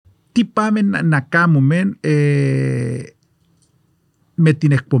τι πάμε να κάνουμε με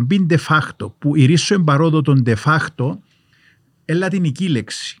την εκπομπή de facto, που η ρίσο εμπαρόδο των de facto λατινική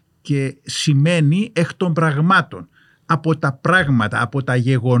λέξη και σημαίνει εκ των πραγμάτων. Από τα πράγματα, από τα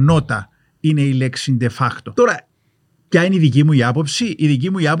γεγονότα είναι η λέξη de facto. Τώρα, ποια είναι η δική μου η άποψη? Η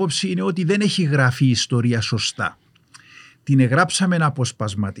δική μου η άποψη είναι ότι δεν έχει γραφεί η ιστορία σωστά. Την εγγράψαμε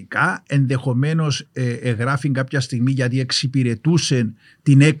αποσπασματικά, ενδεχομένως εγγράφει κάποια στιγμή γιατί εξυπηρετούσε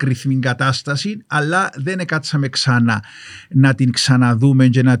την έκρηθμη κατάσταση, αλλά δεν εκάτσαμε ξανά να την ξαναδούμε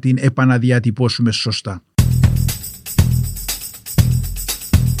και να την επαναδιατυπώσουμε σωστά.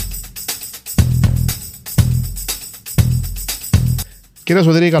 Κύριε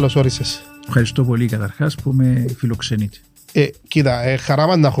Σωτήρη, καλώς όρισες. Ευχαριστώ πολύ καταρχάς που με φιλοξενείτε. Κοίτα, χαρά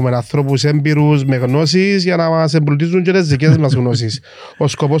μας να έχουμε ανθρώπους έμπειρους με γνώσεις για να μας εμπλουτίζουν και τις δικές μας γνώσεις. Ο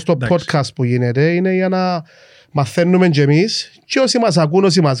σκοπός του podcast που γίνεται είναι για να μαθαίνουμε και εμείς και όσοι μας ακούν,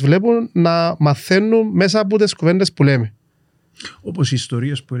 όσοι μας βλέπουν, να μαθαίνουν μέσα από τις κουβέντες που λέμε. Όπως οι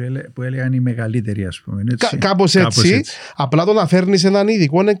ιστορίες που έλεγαν οι μεγαλύτεροι, ας πούμε. Κάπως έτσι. Απλά το να φέρνεις έναν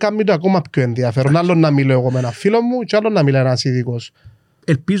ειδικό είναι κάνει το ακόμα πιο ενδιαφέρον. Άλλο να μιλώ εγώ με έναν φίλο μου και άλλο να μιλάει ένας ειδικός.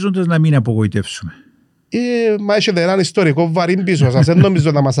 Ελπίζοντας να μην απογοητεύσουμε. Μα έχετε έναν ιστορικό βαρύ πίσω σας, δεν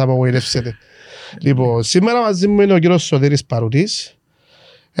νομίζω να μας απογοητεύσετε. Λοιπόν, σήμερα μαζί μου είναι ο κύριος Σωτήρης Παρουτής.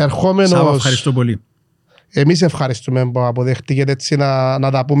 Σάβα, ευχαριστώ πολύ. Εμείς ευχαριστούμε που αποδεχτήκετε έτσι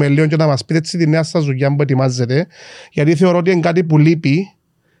να τα πούμε λίγο και να μας πείτε έτσι τη νέα σας δουλειά που ετοιμάζετε, γιατί θεωρώ ότι είναι κάτι που λείπει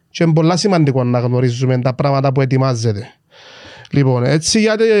και είναι πολύ σημαντικό να γνωρίζουμε τα πράγματα που ετοιμάζετε. Λοιπόν, έτσι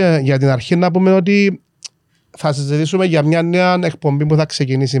για την αρχή να πούμε ότι θα συζητήσουμε για μια νέα εκπομπή που θα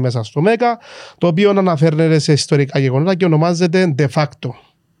ξεκινήσει μέσα στο ΜΕΚΑ, το οποίο αναφέρεται σε ιστορικά γεγονότα και ονομάζεται de facto.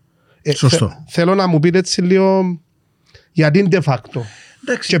 Σωστό. Θέλω να μου πείτε έτσι λίγο γιατί de facto.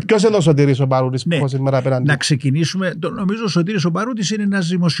 Εντάξει. Και ποιος είναι ο Σωτήρης ο Παρούτης που σήμερα απέναντι? Να ξεκινήσουμε. Νομίζω ο Σωτήρης ο Παρούτης είναι ένας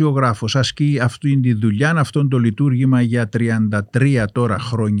δημοσιογράφος. Ασκεί αυτή τη δουλειά, αυτό το λειτουργήμα για 33 τώρα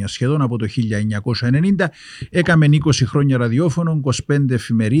χρόνια, σχεδόν από το 1990. Έκαμε 20 χρόνια ραδιόφωνο, 25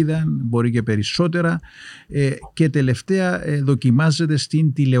 εφημερίδα, μπορεί και περισσότερα. Και τελευταία δοκιμάζεται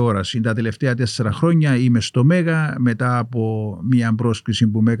στην τηλεόραση. Τα τελευταία 4 χρόνια είμαι στο Μέγα, μετά από μια πρόσκληση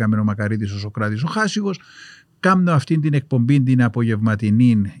που με έκαμε ο Μακαρίτης ο Σοκράτης ο Χάσιγος. Κάμνω αυτή την εκπομπή την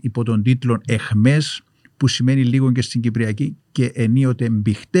απογευματινή υπό τον τίτλο «Εχμές», που σημαίνει λίγο και στην Κυπριακή και ενίοτε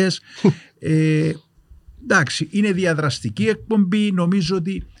μπιχτές. Εντάξει, είναι διαδραστική εκπομπή. Νομίζω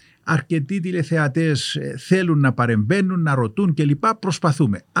ότι αρκετοί τηλεθεατές θέλουν να παρεμβαίνουν, να ρωτούν κλπ.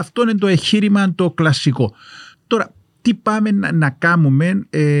 Προσπαθούμε. Αυτό είναι το εγχείρημα το κλασικό. Τώρα, τι πάμε να κάνουμε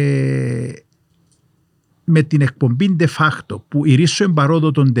με την εκπομπή de facto, που η ρίσο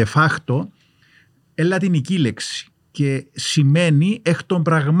εμπαρόδο των de facto λατινική λέξη και σημαίνει εκ των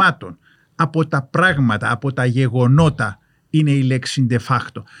πραγμάτων. Από τα πράγματα, από τα γεγονότα είναι η λέξη de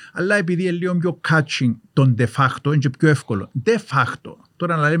facto. Αλλά επειδή είναι λίγο πιο catching τον de facto, είναι και πιο εύκολο. De facto,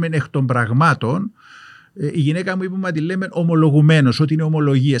 τώρα να λέμε εκ των πραγμάτων, η γυναίκα μου είπε να τη λέμε ομολογουμένος, ότι είναι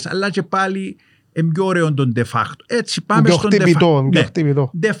ομολογίες, αλλά και πάλι είναι πιο ωραίο τον de facto. Έτσι πάμε πιο στον χτυπητό,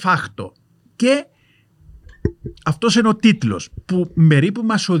 de facto. Και αυτός είναι ο τίτλος που περίπου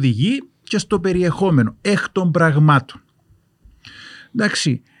μας οδηγεί και στο περιεχόμενο, εκ των πραγμάτων.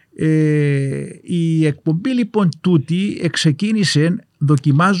 Εντάξει, η εκπομπή λοιπόν τούτη ξεκίνησε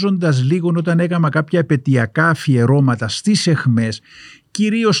δοκιμάζοντας λίγο όταν έκανα κάποια επαιτειακά αφιερώματα στις αιχμές,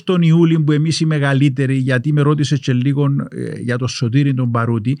 κυρίως τον Ιούλη που εμείς οι μεγαλύτεροι, γιατί με ρώτησε και λίγο για το Σωτήρη τον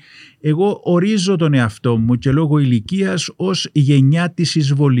Παρούτη, εγώ ορίζω τον εαυτό μου και λόγω ηλικίας ως γενιά της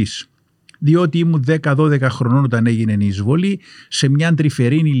εισβολής. Διότι ήμουν 10-12 χρονών όταν έγινε η εισβολή, σε μια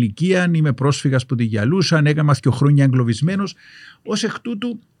τρυφερή ηλικία, είμαι πρόσφυγας που τη γυαλούσαν, έκανα 2 χρόνια εγκλωβισμένος. Ως εκ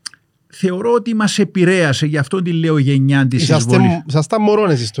τούτου θεωρώ ότι μας επηρέασε, γι' αυτό τη λέω γενιά της εισβολής. Ήσασταν μωρόν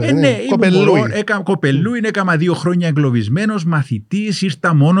εσείς τότε, ναι, κοπελούι, έκανα 2 χρόνια εγκλωβισμένος, μαθητής,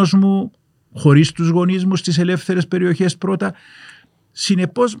 ήρθα μόνος μου, χωρίς τους γονείς μου στις ελεύθερες περιοχές πρώτα.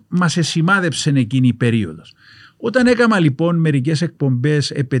 Συνεπώς μας εσημάδεψε εκείνη η περίοδος. Όταν έκανα λοιπόν μερικές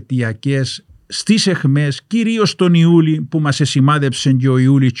εκπομπές επαιτειακές στις αιχμές, κυρίως τον Ιούλη που μας εσημάδεψε και ο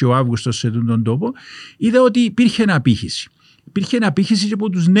Ιούλης και ο Αύγουστος σε τον τόπο, είδα ότι υπήρχε απήχηση. Υπήρχε απήχηση και από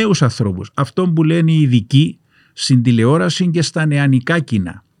τους νέους ανθρώπους, αυτό που λένε οι ειδικοί στην τηλεόραση και στα νεανικά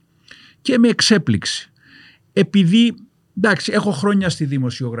κοινά. Και με εξέπληξε. Επειδή, εντάξει, έχω χρόνια στη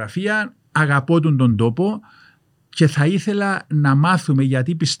δημοσιογραφία, αγαπώ τον τόπο, και θα ήθελα να μάθουμε,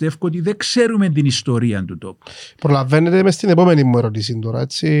 γιατί πιστεύω ότι δεν ξέρουμε την ιστορία του τόπου. Προλαβαίνετε μες στην επόμενη μου ερώτηση τώρα.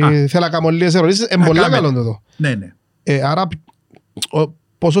 Θέλω να κάνω λίγες ερωτήσεις. Είναι πολύ καλό το. Ναι, ναι. Άρα,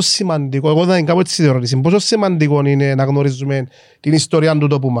 πόσο σημαντικό, εγώ δεν κάνω έτσι την ερώτηση, πόσο σημαντικό είναι να γνωρίζουμε την ιστορία του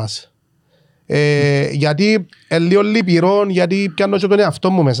τόπου μας. Γιατί λίγο λυπηρό, γιατί πιάνω και τον εαυτό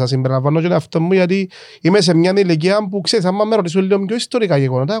μου μέσα σήμερα, και τον εαυτό μου, γιατί είμαι σε μια ηλικία που ξέρεις, άμα με ρωτήσω λίγο πιο ιστορικά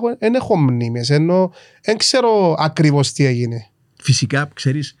γεγονότα, εγώ δεν έχω μνήμες, ενώ δεν ξέρω ακριβώς τι έγινε. Φυσικά,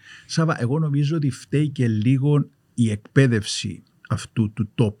 ξέρεις, Σάβα, εγώ νομίζω ότι φταίει και λίγο η εκπαίδευση αυτού του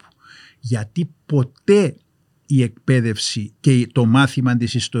τόπου. Γιατί ποτέ η εκπαίδευση και το μάθημα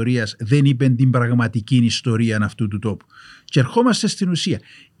της ιστορίας δεν είπε την πραγματική ιστορία αυτού του τόπου. Και ερχόμαστε στην ουσία.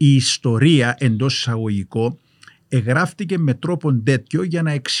 Η ιστορία, εντός εισαγωγικών, εγγράφτηκε με τρόπον τέτοιο για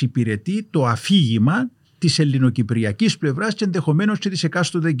να εξυπηρετεί το αφήγημα της ελληνοκυπριακής πλευράς και ενδεχομένως και της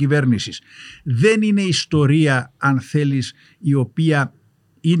εκάστοτε κυβέρνησης. Δεν είναι ιστορία, αν θέλεις, η οποία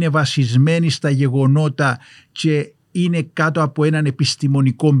είναι βασισμένη στα γεγονότα και είναι κάτω από έναν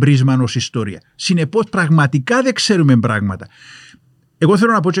επιστημονικό πρίσμα ως ιστορία. Συνεπώς πραγματικά δεν ξέρουμε πράγματα. Εγώ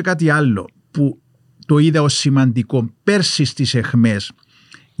θέλω να πω και κάτι άλλο που το είδα ως σημαντικό πέρσι στις ΕΧΜΕΣ,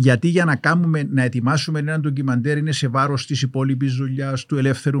 γιατί για να ετοιμάσουμε έναν ντοκιμαντέρ είναι σε βάρος της υπόλοιπης δουλειάς, του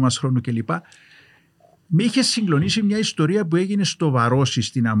ελεύθερου μας χρόνου κλπ. Με είχε συγκλονίσει μια ιστορία που έγινε στο Βαρόσι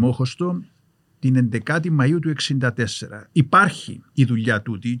στην Αμόχωστο την 11η Μαΐου του 1964. Υπάρχει η δουλειά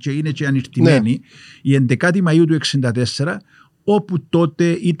τούτη και είναι και ανιρτημένη, η 11η Μαΐου του 1964, όπου τότε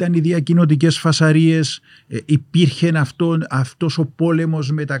ήταν οι διακοινωτικές φασαρίες, υπήρχε αυτός ο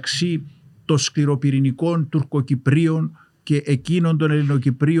πόλεμος μεταξύ των σκληροπυρηνικών Τουρκοκυπρίων και εκείνων των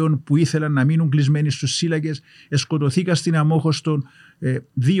Ελληνοκυπρίων που ήθελαν να μείνουν κλεισμένοι στους σίλαγγες. Σκοτωθήκαν στην Αμόχωστον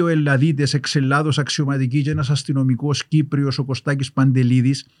 2 Ελλαδίτες εξ Ελλάδος αξιωματικοί και ένας αστυνομικός Κύπριος, ο Κωστάκης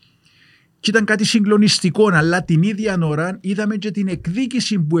Παντελίδης. Και ήταν κάτι συγκλονιστικό, αλλά την ίδια ώρα είδαμε και την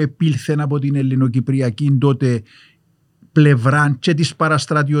εκδίκηση που επήλθε από την ελληνοκυπριακή τότε πλευρά και τις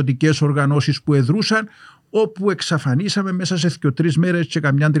παραστρατιωτικές οργανώσεις που εδρούσαν, όπου εξαφανίσαμε μέσα σε 2-3 μέρες και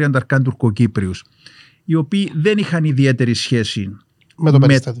καμιά 30 Τουρκοκύπριους, οι οποίοι δεν είχαν ιδιαίτερη σχέση με το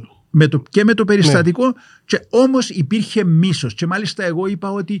περιστατικό. Και με το περιστατικό, ναι. Και όμως υπήρχε μίσος. Και μάλιστα εγώ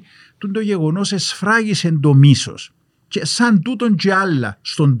είπα ότι το γεγονός εσφράγισε το μίσος. Και σαν τούτον και άλλα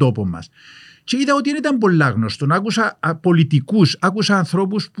στον τόπο μας. Και είδα ότι δεν ήταν πολλά γνωστό. Άκουσα πολιτικούς, άκουσα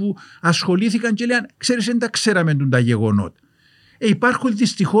ανθρώπους που ασχολήθηκαν και λέγαν, ξέρεις, δεν τα ξέραμε τα γεγονότα. Υπάρχουν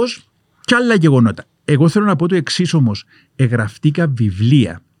δυστυχώς και άλλα γεγονότα. Εγώ θέλω να πω το εξής όμως. Εγγραφτήκα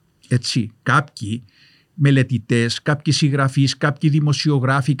βιβλία. Έτσι, κάποιοι μελετητές, κάποιοι συγγραφείς, κάποιοι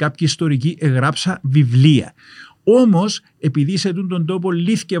δημοσιογράφοι, κάποιοι ιστορικοί εγγράψα βιβλία. Όμως, επειδή σε τον τόπο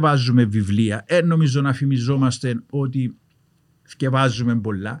θκευάζουμε βιβλία, νομίζω να φημιζόμαστε ότι θκευάζουμε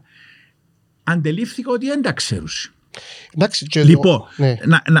πολλά, αντελήφθηκα ότι δεν τα ξέρουσαι. Λοιπόν, ναι.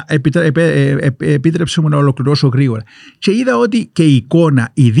 Επίτρεψε μου να ολοκληρώσω γρήγορα. Και είδα ότι και η εικόνα,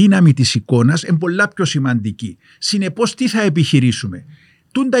 η δύναμη της εικόνας είναι πολλά πιο σημαντική. Συνεπώς, τι θα επιχειρήσουμε?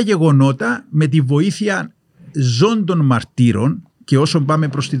 Τούν τα γεγονότα με τη βοήθεια ζώντων μαρτύρων, και όσο πάμε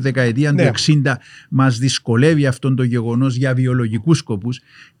προς τη δεκαετία του 60 μας δυσκολεύει αυτόν το γεγονός για βιολογικούς σκοπούς.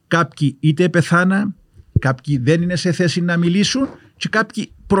 Κάποιοι είτε πεθάναν, κάποιοι δεν είναι σε θέση να μιλήσουν και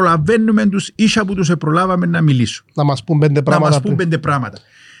κάποιοι προλαβαίνουμε τους ίσα που τους προλάβαμε να μιλήσουν. Να μας πούν 5 πράγματα.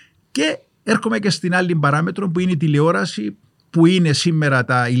 Και έρχομαι και στην άλλη παράμετρο που είναι η τηλεόραση, που είναι σήμερα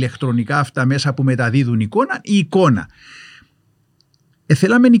τα ηλεκτρονικά αυτά μέσα που μεταδίδουν εικόνα, η εικόνα.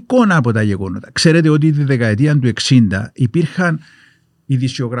 Θέλαμε εικόνα από τα γεγονότα. Ξέρετε ότι τη δεκαετία του 60 υπήρχαν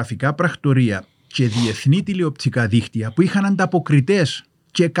ειδησιογραφικά πρακτορεία και διεθνή τηλεοπτικά δίκτυα που είχαν ανταποκριτές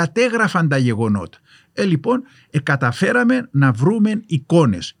και κατέγραφαν τα γεγονότα. Λοιπόν, καταφέραμε να βρούμε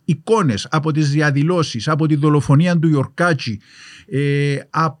εικόνες από τις διαδηλώσεις, από τη δολοφονία του Ιορκάτσι,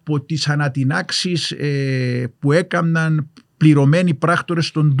 από τις ανατινάξεις που έκαναν πληρωμένοι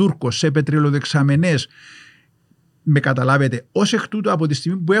πράκτορες των Τούρκων σε πετρελοδεξαμενές. Με καταλάβετε, ως εκ τούτου από τη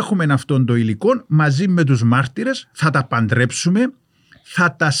στιγμή που έχουμε αυτόν το υλικό, μαζί με τους μάρτυρες θα τα παντρέψουμε,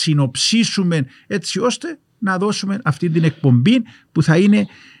 θα τα συνοψίσουμε έτσι ώστε να δώσουμε αυτή την εκπομπή που θα είναι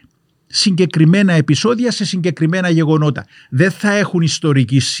συγκεκριμένα επεισόδια σε συγκεκριμένα γεγονότα. Δεν θα έχουν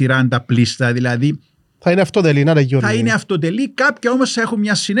ιστορική σειρά τα πλήστα, δηλαδή θα είναι αυτοτελή, θα είναι αυτοτελή, κάποια όμως θα έχουν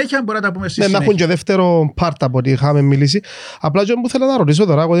μια συνέχεια, μπορεί να τα πούμε στη συνέχεια. Να έχουν και δεύτερο πάρτα από ό,τι είχαμε μιλήσει. Απλά και μου θέλω να ρωτήσω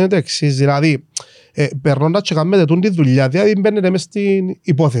τώρα, εγώ είναι το εξής, δηλαδή περνώντας και κάνετε τη δουλειά, δηλαδή μπαίνετε μες στην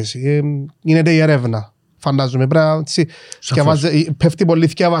υπόθεση, γίνεται η ερεύνα. Φαντάζομαι, πέφτει πολύ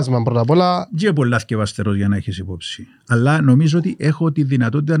θκιαβάσμα πρώτα απ' όλα. Και πολλά θκιαβαστερός για να έχεις υπόψη. Αλλά νομίζω ότι έχω τη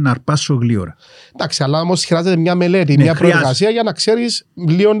δυνατότητα να αρπάσω γλύωρα. Εντάξει, αλλά όμως χρειάζεται μια μελέτη, μια προεργασία για να ξέρεις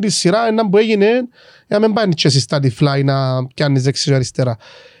λίγο τη σειρά ένα που έγινε, για να μην πάει και εσύ στα τυφλά να πιάνεις δεξιά αριστερά.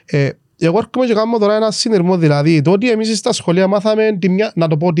 Εγώ έρχομαι και κάνω τώρα ένα συνειρμό, δηλαδή το ότι εμείς στα σχολεία μάθαμε να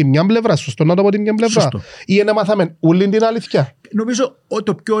το πω τη μια πλευρά, σωστό να το πω τη μια πλευρά, ή να μάθαμε όλη την αλήθεια. Νομίζω ότι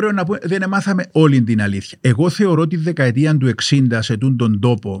το πιο ωραίο να πούμε δεν μάθαμε όλη την αλήθεια. Εγώ θεωρώ ότι τη δεκαετία του 60 σε τον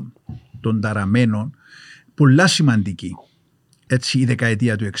τόπο των ταραμένων, πολλά σημαντική. Έτσι, η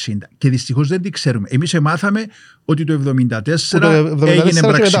δεκαετία του 60. Και δυστυχώς δεν την ξέρουμε. Εμείς μάθαμε ότι το 1974 έγινε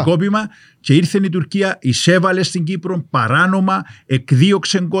πραξικόπημα και ήρθε η Τουρκία, εισέβαλε στην Κύπρο παράνομα,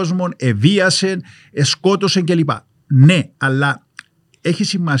 εκδίωξε κόσμον, εβίασε, σκότωσε κλπ. Ναι, αλλά έχει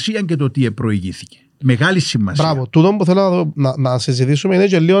σημασία και το τι προηγήθηκε. Μεγάλη σημασία. Μπράβο. Τούτο που θέλω να συζητήσουμε είναι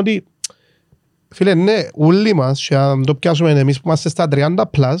και λίγο ότι, φίλε, ναι, όλοι μας, και αν το πιάσουμε εμείς που είμαστε στα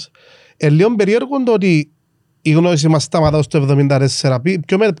 30+, λίγο περίεργο το ότι η γνώση μας σταματά στο 1974.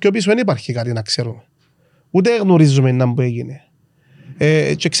 Πιο πίσω δεν υπάρχει κάτι να ξέρουμε. Ούτε γνωρίζουμε να που έγινε.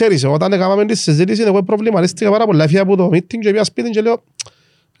 Και ξέρεις, όταν έκαναμε τη συζήτηση, εγώ προβληματίστηκα πάρα πολλά. Έφυγα από το meeting και πήγα σπίτι και λέω,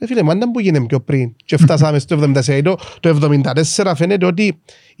 φίλε, μα ήταν που έγινε πιο πριν. Και φτάσαμε στο 1974. Το 1974 φαίνεται ότι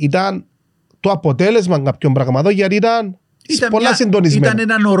ήταν το αποτέλεσμα κάποιων πραγμάτων, γιατί ήταν πολλά συντονισμένο. Ήταν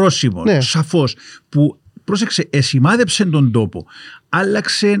έναν ορόσημο, ναι, σαφώς, που πρόσεξε, εσημάδεψε τον τόπο,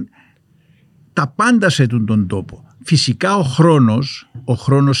 άλλαξε τα πάντα σε τον τόπο. Φυσικά ο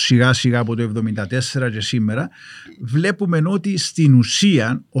χρόνος σιγά σιγά από το 1974 και σήμερα, βλέπουμε ότι στην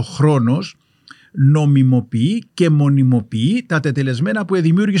ουσία ο χρόνος νομιμοποιεί και μονιμοποιεί τα τετελεσμένα που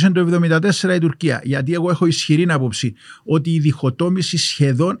δημιούργησε το 1974 η Τουρκία. Γιατί εγώ έχω ισχυρή άποψη ότι η διχοτόμηση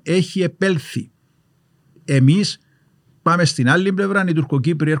σχεδόν έχει επέλθει. Εμείς πάμε στην άλλη πλευρά, οι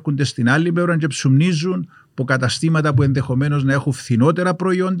Τουρκοκύπροι έρχονται στην άλλη πλευρά και ψουμνίζουν από καταστήματα που ενδεχομένως να έχουν φθηνότερα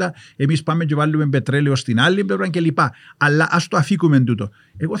προϊόντα. Εμείς πάμε και βάλουμε πετρέλαιο στην άλλη πλευρά κλπ. Αλλά ας το αφήκουμε τούτο.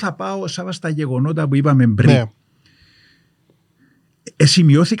 Εγώ θα πάω στα γεγονότα που είπαμε πριν. Ναι.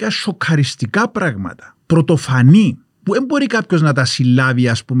 Σημειώθηκαν σοκαριστικά πράγματα, πρωτοφανή, που δεν μπορεί κάποιος να τα συλλάβει,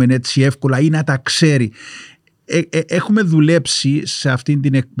 ας πούμε, έτσι εύκολα ή να τα ξέρει. Έχουμε δουλέψει σε αυτή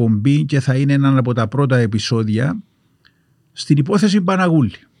την εκπομπή και θα είναι ένα από τα πρώτα επεισόδια στην υπόθεση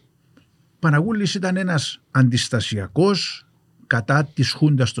Παναγούλη. Παναγούλης ήταν ένας αντιστασιακός κατά της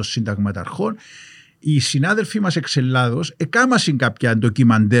Χούντας των Συνταγματαρχών. Οι συνάδελφοί μας εξ Ελλάδος εκάμασαν κάποια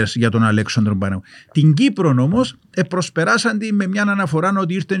ντοκιμαντέρς για τον Αλέξανδρο Παναγούλη. Την Κύπρο όμως προσπεράσαν τη με μια αναφορά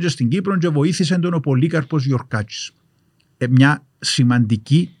ότι ήρθαν και στην Κύπρο και βοήθησαν τον ο Πολύκαρπος Γιορκάτσης. Μια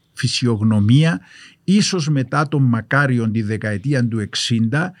σημαντική φυσιογνωμία, ίσως μετά τον Μακάριον τη δεκαετία του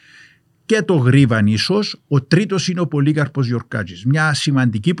 60 και το Γρίβαν ίσως, ο τρίτος είναι ο Πολύκαρπος Γιορκάτσης. Μια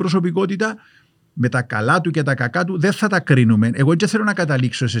σημαντική προσωπικότητα, με τα καλά του και τα κακά του δεν θα τα κρίνουμε. Εγώ δεν θέλω να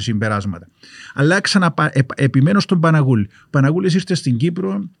καταλήξω σε συμπεράσματα. Αλλά επιμένω στον Παναγούλη. Ο Παναγούλης ήρθε στην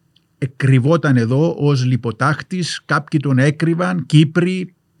Κύπρο, κρυβόταν εδώ ως λιποτάχτης, κάποιοι τον έκρυβαν,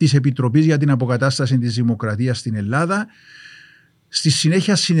 Κύπροι της Επιτροπής για την Αποκατάσταση της Δημοκρατίας στην Ελλάδα. Στη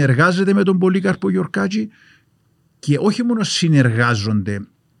συνέχεια συνεργάζεται με τον Πολύκαρπο Γιορκάτση και όχι μόνο συνεργάζονται,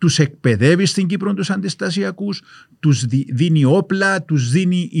 τους εκπαιδεύει στην Κύπρο τους αντιστασιακούς, τους δίνει όπλα, τους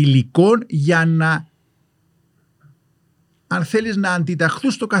δίνει υλικό για να, αν θέλεις, να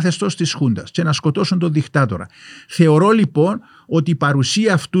αντιταχθούν στο καθεστώς της Χούντας και να σκοτώσουν τον δικτάτορα. Θεωρώ λοιπόν ότι η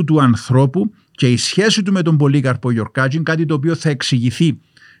παρουσία αυτού του ανθρώπου και η σχέση του με τον Πολύκαρπο Γιορκάτση, κάτι το οποίο θα εξηγηθεί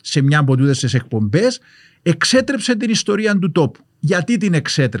σε μια από τούτες τις εκπομπές, εξέτρεψε την ιστορία του τόπου. Γιατί την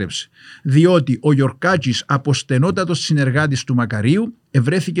εξέτρεψε? Διότι ο Γιορκάτσης, από στενότατος συνεργάτης του Μακαρίου,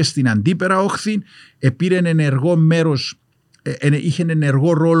 ευρέθηκε στην αντίπερα όχθη, επήρε ενεργό μέρος, είχε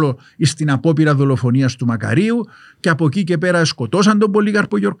ενεργό ρόλο στην απόπειρα δολοφονίας του Μακαρίου και από εκεί και πέρα σκοτώσαν τον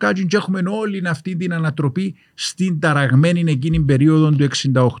Πολύκαρπο Γιορκάτση και έχουμε όλη αυτή την ανατροπή στην ταραγμένη εκείνη περίοδο του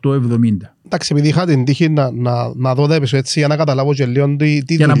 68-70. Εντάξει, επειδή είχα την τύχη να δω τα επεισόδια έτσι για να καταλάβω και λίγο τι για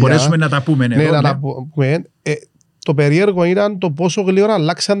δουλειά, να μπορέσουμε να τα πούμε. Ναι, να τα πούμε. Το περίεργο ήταν το πόσο γλυόρα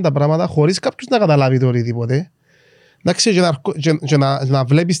αλλάξαν τα πράγματα χωρίς κάποιος να καταλάβει το οτιδήποτε. Εντάξει, και να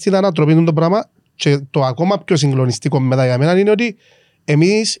βλέπεις την ανατροπή του το πράγμα. Και το ακόμα πιο συγκλονιστικό μετά για μένα είναι ότι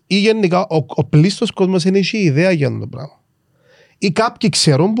εμείς ή γενικά ο πλήστος κόσμος δεν έχει ιδέα για το πράγμα. Ή κάποιοι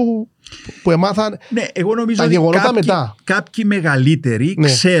ξέρουν που έμαθαν, ναι, εγώ νομίζω τα γεγονότα μετά. Κάποιοι μεγαλύτεροι, ναι,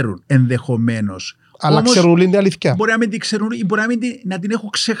 ξέρουν ενδεχομένως. Αλλά όμως, ξέρουν την αλήθεια. Μπορεί να μην την ξέρουν ή μπορεί να την έχουν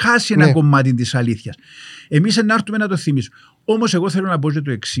ξεχάσει, ναι, ένα κομμάτι της αλήθειας. Εμείς να έρθουμε να το θυμίσουμε. Όμως εγώ θέλω να πω και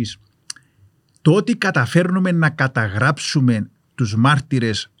το εξής. Το ότι καταφέρνουμε να καταγράψουμε τους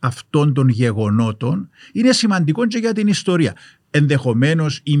μάρτυρες αυτών των γεγονότων είναι σημαντικό και για την ιστορία.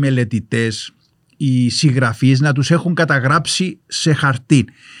 Ενδεχομένως οι μελετητές, οι συγγραφείς να τους έχουν καταγράψει σε χαρτί.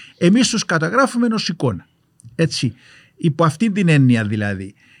 Εμείς τους καταγράφουμε ως εικόνα. Έτσι, υπό αυτή την έννοια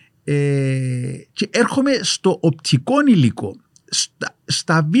δηλαδή. Και έρχομαι στο οπτικό υλικό,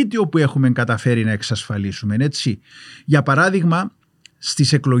 στα βίντεο που έχουμε καταφέρει να εξασφαλίσουμε. Έτσι. Για παράδειγμα,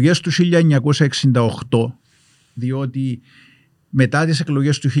 στις εκλογές του 1968, διότι μετά τις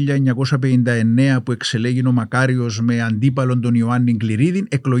εκλογές του 1959 που εξελέγει ο Μακάριος με αντίπαλον τον Ιωάννη Κληρίδη,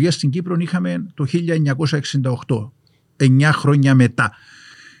 εκλογές στην Κύπρο είχαμε το 1968, 9 χρόνια μετά.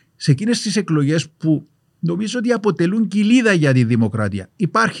 σε εκείνες τις εκλογές που νομίζω ότι αποτελούν κοιλίδα για τη δημοκρατία.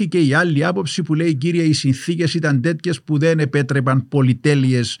 Υπάρχει και η άλλη άποψη που λέει, κύριε, οι συνθήκες ήταν τέτοιες που δεν επέτρεπαν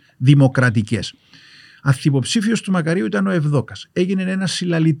πολυτέλειες δημοκρατικές. Ανθυποψήφιος του Μακαρίου ήταν ο Ευδόκας. Έγινε ένα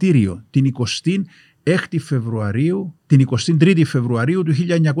συλλαλητήριο την 23η Φεβρουαρίου του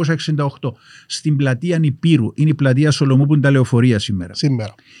 1968 στην πλατεία Νιπήρου. Είναι η πλατεία Σολομού που είναι τα λεωφορεία σήμερα.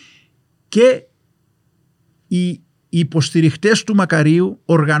 Και οι υποστηριχτές του Μακαρίου,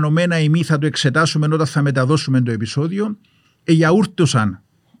 οργανωμένα ημί, θα το εξετάσουμε όταν θα μεταδώσουμε το επεισόδιο, γιαούρτωσαν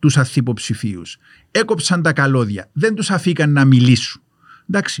τους ανθυποψηφίους, έκοψαν τα καλώδια, δεν τους αφήκαν να μιλήσουν.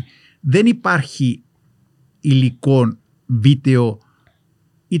 Εντάξει, δεν υπάρχει υλικό βίντεο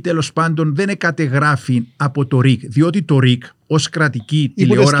ή τέλος πάντων δεν κατεγράφει από το ΡΙΚ, διότι το ΡΙΚ ως κρατική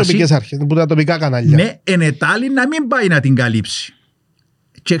τηλεόραση, τις τοπικές αρχές, που τα τοπικά κανάλια, ναι, ενετάλλει να μην πάει να την καλύψει.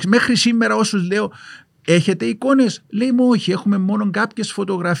 Και μέχρι σήμερα όσους λέω, έχετε εικόνες? Λέει μου όχι, έχουμε μόνο κάποιες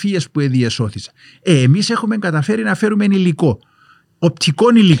φωτογραφίες που διεσώθησαν. Εμείς έχουμε καταφέρει να φέρουμε υλικό, οπτικό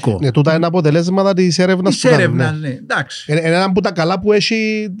υλικό. Ναι, τούτα είναι αποτελέσματα της έρευνας που κάνουμε. Ναι, εντάξει. Είναι ένα από τα καλά που έχει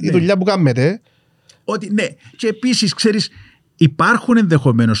η δουλειά που κάνετε. Ότι, ναι, και επίσης ξέρεις, υπάρχουν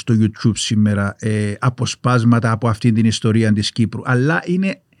ενδεχομένως στο YouTube σήμερα αποσπάσματα από αυτή την ιστορία της Κύπρου, αλλά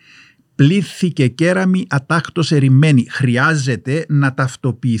είναι πλήθη και κέραμοι ατάκτως ερημμένοι. Χρειάζεται να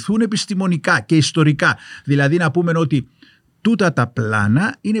ταυτοποιηθούν επιστημονικά και ιστορικά. Δηλαδή να πούμε ότι τούτα τα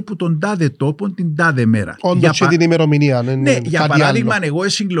πλάνα είναι που τον τάδε τόπο την τάδε μέρα. Όντως και την ημερομηνία. Ναι, για παράδειγμα, εγώ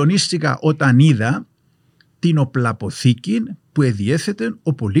συγκλονίστηκα όταν είδα την οπλαποθήκη που εδιέθετε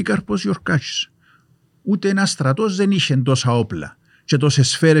ο Πολύκαρπος Γιορκάκης. Ούτε ένας στρατός δεν είχε τόσα όπλα και τόσες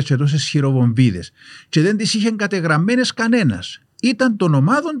σφαίρες και τόσες χειροβομβίδες και δεν τις είχε κατεγραμμένες κανένας. Ήταν των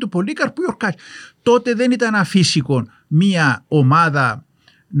ομάδων του Πολύκαρπου Γιορκάκη. Τότε δεν ήταν αφύσικο μία ομάδα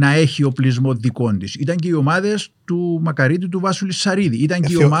να έχει οπλισμό δικών της. Ήταν και οι ομάδες του Μακαρίτη, του Βάσου Λισσαρίδη. Ήταν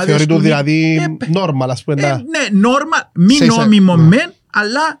και οι ομάδες θεωρητού δηλαδή normal, ας πούμε. Ναι, normal, μη νόμιμο μεν,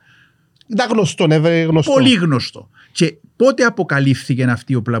 αλλά ήταν γνωστό. Πολύ γνωστό. Και πότε αποκαλύφθηκε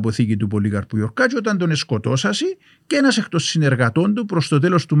αυτή η οπλαποθήκη του Πολύκαρπου Γιορκάκη? Όταν τον σκοτώσασαι και ένας εκ των συνεργατών του προς το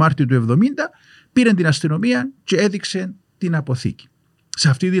τέλος του Μάρτιου του 1970 πήρε την αστυνομία και έδειξε την αποθήκη. Σε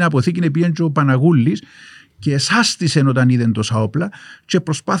αυτή την αποθήκη πήγε και ο Παναγούλης και εσάστησε όταν είδε τόσα όπλα και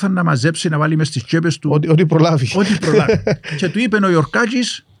προσπάθαν να μαζέψει, να βάλει μες στις τσέπες του ό,τι προλάβει. Και του είπε ο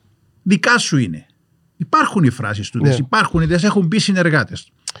Γιορκάκης, δικά σου είναι. Υπάρχουν οι φράσεις του, ναι. Υπάρχουν, δεν έχουν πει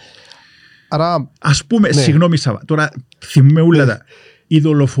συνεργάτες. Άρα, ας πούμε, ναι. Συγγνώμη Σαββά, τώρα θυμούμε όλα τα. Η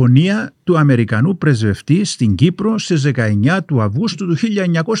δολοφονία του Αμερικανού πρεσβευτή στην Κύπρο στις 19 του Αυγούστου του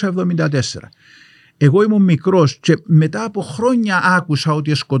 1974. Εγώ ήμουν μικρός και μετά από χρόνια άκουσα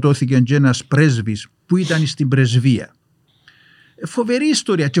ότι σκοτώθηκε και ένας πρέσβης που ήταν στην πρεσβεία. Φοβερή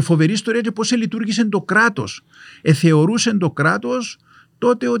ιστορία και πώς λειτουργήσε το κράτος. Θεωρούσε το κράτος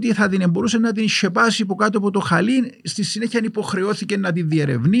τότε ότι θα την μπορούσε να την σκεπάσει από κάτω από το χαλί, στη συνέχεια υποχρεώθηκε να την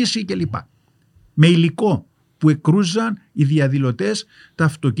διερευνήσει κλπ. Με υλικό που εκρούζαν οι διαδηλωτές τα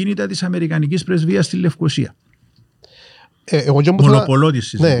αυτοκίνητα της Αμερικανικής πρεσβείας στη Λευκοσία. Μονοπολώτης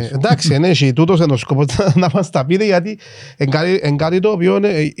συζήτηση. Ναι, εντάξει, ναι, τούτος είναι ο σκοπός να μας τα πείτε, γιατί είναι κάτι το οποίο,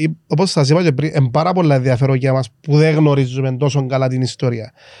 όπως σας είπα και πριν, είναι πάρα πολλά ενδιαφέρον για μας που δεν γνωρίζουμε τόσο καλά την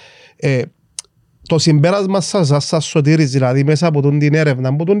ιστορία. Το συμπέρασμα σας σωτήρίζει, δηλαδή μέσα από την έρευνα,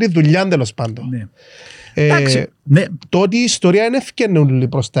 από την δουλειά τέλος πάντων. Ναι. Εντάξει, ναι. Το ότι η ιστορία είναι ευκαινούν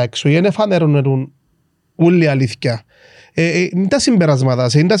προς τα έξω, είναι φανερούν όλη αλήθεια. Είναι τα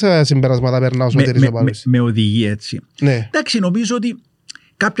συμπεράσματα περνάω σωτήρις ο Παύλης. Με οδηγεί έτσι. Ναι. Εντάξει, νομίζω ότι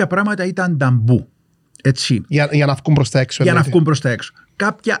κάποια πράγματα ήταν ταμπού. Έτσι. Για να βγουν προς τα έξω. Για να βγουν προς τα έξω.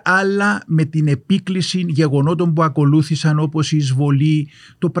 Κάποια άλλα με την επίκληση γεγονότων που ακολούθησαν, όπως η εισβολή,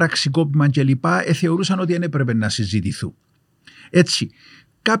 το πραξικόπημα κλπ. Θεωρούσαν ότι δεν έπρεπε να συζητηθούν. Έτσι.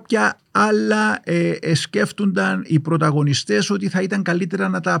 Κάποια άλλα σκέφτονταν οι πρωταγωνιστές ότι θα ήταν καλύτερα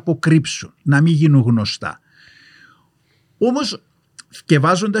να τα αποκρύψουν, να μην γίνουν γνωστά. Όμως,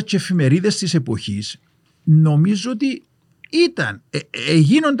 σκευάζοντας και εφημερίδες της εποχής, νομίζω ότι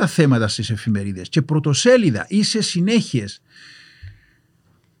γίνονται τα θέματα στις εφημερίδες και πρωτοσέλιδα ή σε συνέχειες.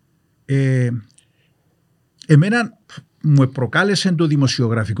 Εμένα μου προκάλεσε το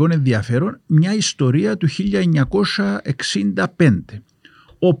δημοσιογραφικό ενδιαφέρον μια ιστορία του 1965,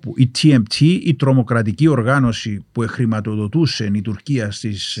 όπου η TMT, η τρομοκρατική οργάνωση που χρηματοδοτούσε η Τουρκία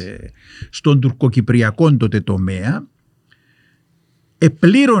στον τουρκοκυπριακό τότε τομέα,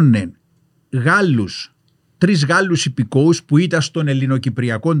 επλήρωνε Γάλλους, 3 Γάλλους υπηκόους που ήταν στον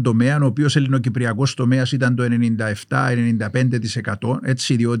ελληνοκυπριακό τομέα, ο οποίος ελληνοκυπριακός τομέας ήταν το 97-95%,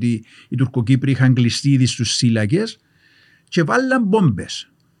 έτσι, διότι οι Τουρκοκύπροι είχαν κλειστεί ήδη στους σίλακες, και βάλαν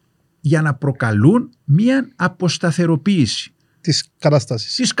μπόμπες για να προκαλούν μια αποσταθεροποίηση της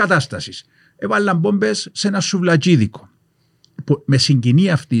κατάστασης. Της κατάστασης. Έβαλαν μπόμπες σε ένα σουβλατζίδικο. Με συγκινεί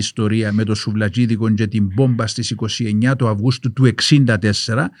αυτή η ιστορία με το σουβλατζίδικο και την μπόμπα στις 29 του Αυγούστου του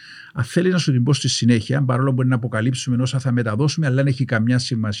 1964. Αν θέλει να σου την πω στη συνέχεια, παρόλο που να αποκαλύψουμε όσα θα μεταδώσουμε, αλλά δεν έχει καμιά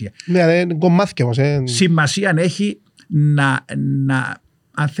σημασία. Ναι, είναι κομμάτια όμως. Σημασία έχει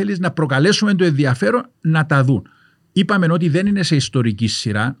αν θέλεις να προκαλέσουμε το ενδιαφέρον να τα δουν. Είπαμε ότι δεν είναι σε ιστορική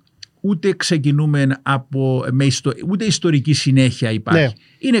σειρά, ούτε ξεκινούμε ούτε ιστορική συνέχεια υπάρχει. Ναι.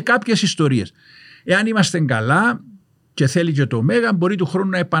 Είναι κάποιες ιστορίες. Εάν είμαστε καλά και θέλει και το Μέγα, μπορεί του χρόνου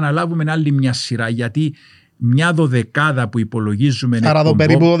να επαναλάβουμε άλλη μια σειρά, γιατί μια 12 που υπολογίζουμε. Άρα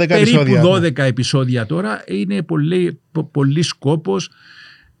περίπου 12 επεισόδια τώρα είναι πολύ σκόπος,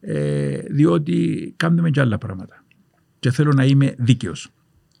 διότι κάνουμε και άλλα πράγματα. Και θέλω να είμαι δίκαιος.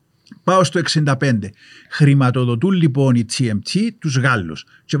 Πάω στο 65. Χρηματοδοτούν λοιπόν οι TMT τους Γάλλους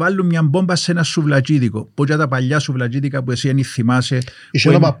και βάλουν μια μπόμπα σε ένα σουβλατζίδικο. Πώς για τα παλιά σουβλατζίδικα που εσύ αν θυμάσαι. Είχε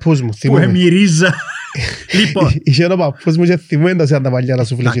ένα παππούς μου. Που εμμυρίζα. Λοιπόν. Είχε ένα παππούς μου και θυμούντα σε τα παλιά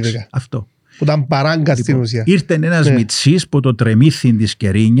σουβλατζίδικα. Αυτό. Που ήταν παράγκα στην ουσία. Ήρθε ένας μητσής που το τρεμήθη της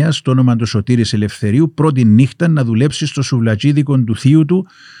Κερίνιας, το όνομα του Σωτήρης Ελευθερίου, πρώτη νύχτα να δουλέψει στο σουβλατζίδικο του θείου του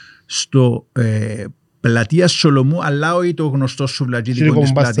στο πλατεία Σολομού, αλλά όχι το γνωστό σουβλατζίδικο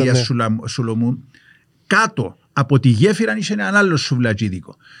της πλατείας Σολομού. Κάτω από τη γέφυρα είχε ένα άλλο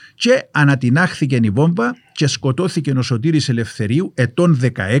σουβλατζίδικο. Και ανατινάχθηκε η βόμβα και σκοτώθηκε ο Σωτήρης Ελευθερίου, ετών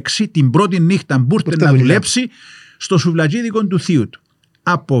 16, την πρώτη νύχτα που ήρθε να δουλέψει στο σουβλατζίδικο του θείου του.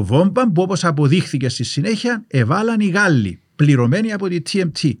 Από βόμβα που, όπως αποδείχθηκε στη συνέχεια, εβάλαν οι Γάλλοι, πληρωμένοι από τη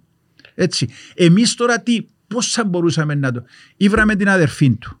TMT. Έτσι. Εμείς τώρα πώς θα μπορούσαμε να το. Ήβραμε την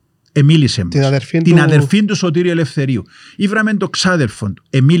αδερφή του. Εμίλησε μας. Την αδερφή του Σωτήρη Ελευθερίου. Ήβραμε το ξάδερφο του.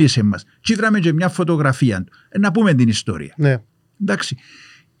 Εμίλησε μας. Και ήβραμε και μια φωτογραφία του. Να πούμε την ιστορία. Ναι. Εντάξει.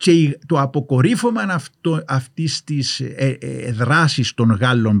 Και το αποκορύφωμα αυτής της δράσης των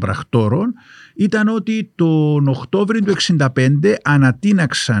Γάλλων πρακτόρων ήταν ότι τον Οκτώβριο του 1965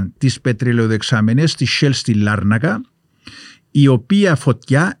 ανατείναξαν τις πετρελαιοδεξαμενές της Shell στη Λάρνακα, η οποία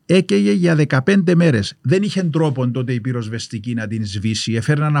φωτιά έκαιγε για 15 μέρες. Δεν είχε τρόπο τότε η πυροσβεστική να την σβήσει.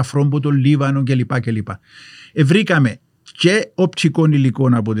 Έφερναν αφρόμποτο Λίβανο κλπ. Βρήκαμε και οπτικών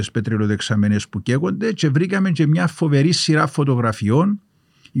υλικών από τις πετρελαιοδεξαμενές που καίγονται και βρήκαμε και μια φοβερή σειρά φωτογραφιών,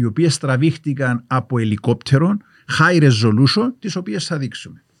 οι οποίες τραβήχτηκαν από ελικόπτερο, high resolution, τις οποίες θα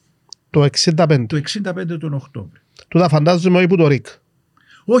δείξουμε. Το 65. Το 65 τον Οκτώβριο. Τούτα φαντάζομαι όχι που το ΡΙΚ.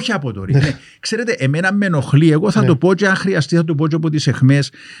 Όχι από το ΡΙΚ. Ναι. Ξέρετε, εμένα με ενοχλεί, εγώ θα το πω και αν χρειαστεί θα το πω και από τις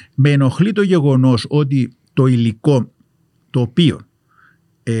αιχμές, με ενοχλεί το γεγονός ότι το υλικό το οποίο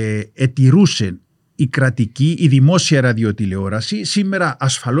ετηρούσε η κρατική, η δημόσια ραδιοτηλεόραση, σήμερα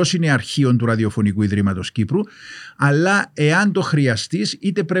ασφαλώς είναι αρχείο του Ραδιοφωνικού Ιδρύματος Κύπρου, αλλά εάν το χρειαστείς,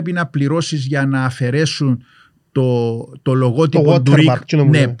 είτε πρέπει να πληρώσεις για να αφαιρέσουν το λογότυπο του ΡΙΚ,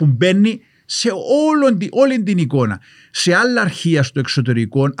 που μπαίνει σε όλη την εικόνα. Σε άλλα αρχεία στο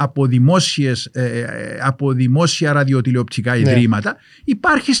εξωτερικό από δημόσια ραδιοτηλεοπτικά ιδρύματα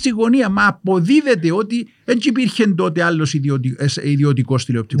υπάρχει στη γωνία, μα αποδίδεται ότι δεν υπήρχε τότε άλλος ιδιωτικός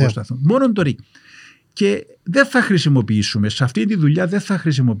τηλεοπτικός σταθμός. Μόνο το ΡΙΚ. Και δεν θα χρησιμοποιήσουμε, σε αυτή τη δουλειά δεν θα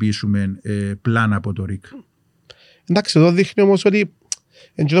χρησιμοποιήσουμε πλάνα από το ΡΙΚ. Εντάξει, εδώ δείχνει όμως ότι,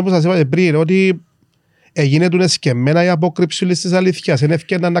 εντός όπως σας είπατε πριν, ότι έγινε του εσκεμμένα η απόκρυψη της αλήθειας. Είναι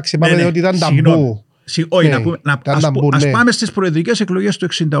ευκαιρία να ξεπάμε ότι ήταν ταμπού. Όχι, ας πάμε στις προεδρικές εκλογές του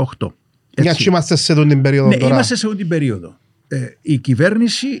 1968. Μια και είμαστε σε αυτή την περίοδο τώρα. Είμαστε σε αυτή την περίοδο. Η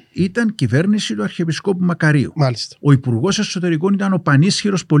κυβέρνηση ήταν κυβέρνηση του Αρχιεπισκόπου Μακαρίου. Μάλιστα. Ο Υπουργός Εσωτερικών ήταν ο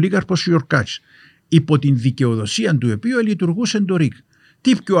πανίσχυρος Πολύκαρπος Ιορκάτης, υπό την δικαιοδοσία του οποίου λειτουργούσε το ΡΙΚ.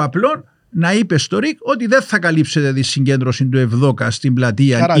 Τι πιο απλό να είπε στο ΡΙΚ ότι δεν θα καλύψετε τη συγκέντρωση του Ευδόκα στην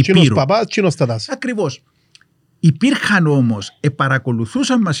πλατεία Υπήρου. Ακριβώς. Υπήρχαν όμως,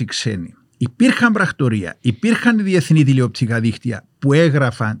 παρακολουθούσαν μας οι ξένοι, υπήρχαν πρακτορία, υπήρχαν διεθνή τηλεοπτικά δίκτυα που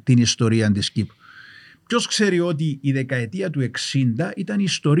έγραφαν την ιστορία της Κύπρου. Ποιος ξέρει ότι η δεκαετία του 60 ήταν η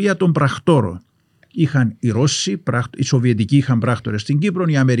ιστορία των πρακτόρων. Είχαν οι Ρώσοι, οι Σοβιετικοί είχαν πράκτορες στην Κύπρο,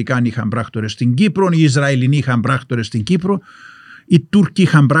 οι Αμερικάνοι είχαν πράκτορες στην Κύπρο, οι Ισραηλινοί είχαν πράκτορες στην Κύπρο, οι Τούρκοι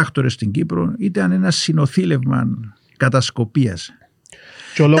είχαν πράκτορες στην Κύπρο. Ήταν ένα συνοθήλευμα κατασκοπίας.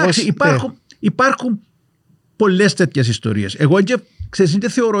 Εντάξει, υπάρχουν πολλές τέτοιες ιστορίες. Εγώ δεν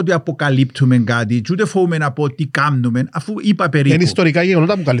θεωρώ ότι αποκαλύπτουμε κάτι, ούτε φοβούμαι να πω τι κάνουμε, αφού είπα περίπου. Είναι ιστορικά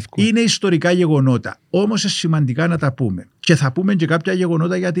γεγονότα που καλύπτουμε. Είναι ιστορικά γεγονότα. Όμως είναι σημαντικά να τα πούμε. Και θα πούμε και κάποια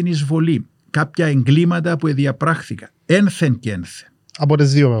γεγονότα για την εισβολή. Κάποια εγκλήματα που διαπράχθηκαν. Ένθεν και ένθεν. Από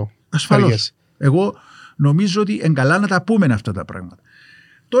τις δύο. Ασφαλώς. Εγώ νομίζω ότι εγκαλά να τα πούμε αυτά τα πράγματα.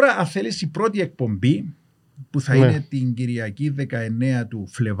 Τώρα, αν θέλεις, η πρώτη εκπομπή που θα είναι την Κυριακή 19 του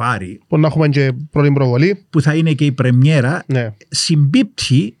Φλεβάρη, που να έχουμε και πρώτη προβολή, που θα είναι και η πρεμιέρα,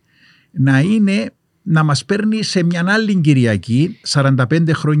 συμπίπτει να μας παίρνει σε μια άλλη Κυριακή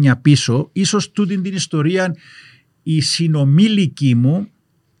 45 χρόνια πίσω. Ίσως τούτη την ιστορία οι συνομήλικοι μου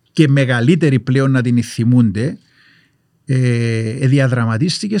και μεγαλύτεροι πλέον να την θυμούνται,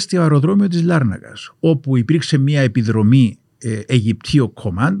 διαδραματίστηκε στο αεροδρόμιο της Λάρνακας, όπου υπήρξε μια επιδρομή Αιγυπτίου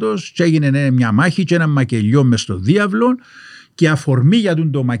κομμάντος και έγινε μια μάχη και ένα μακελιό μες στο διάβλο, και αφορμή για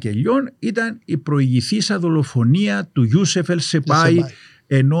το μακελιό ήταν η προηγηθήσα δολοφονία του Ιούσεφ Ελσεπάι,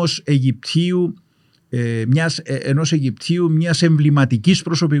 ενός Αιγυπτίου, μιας εμβληματικής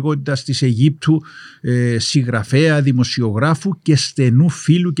προσωπικότητας της Αιγύπτου, συγγραφέα, δημοσιογράφου και στενού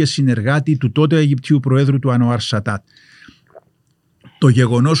φίλου και συνεργάτη του τότε Αιγυπτίου Προέδρου του Ανουάρ Σατάτ. Το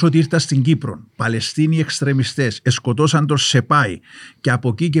γεγονός ότι ήρθα στην Κύπρο, Παλαιστίνοι εξτρεμιστές σκοτώσαν τον Σεπάι και από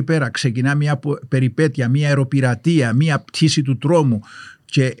εκεί και πέρα ξεκινά μια περιπέτεια, μια αεροπειρατεία, μια πτήση του τρόμου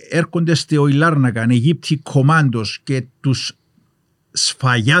και έρχονται στο Λάρνακα Αιγύπτιοι κομμάντος και τους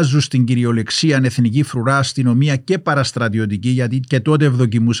σφαγιάζουν στην κυριολεξία εθνική φρουρά, αστυνομία και παραστρατιωτική, γιατί και τότε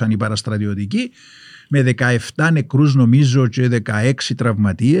ευδοκιμούσαν οι παραστρατιωτικοί, με 17 νεκρούς νομίζω και 16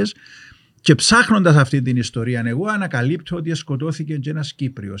 τραυματίες. Και ψάχνοντας αυτή την ιστορία, εγώ ανακαλύπτω ότι σκοτώθηκε και ένας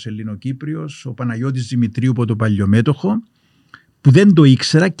Κύπριος, Ελληνοκύπριος, ο Παναγιώτης Δημητρίου από το Παλιομέτωχο, που δεν το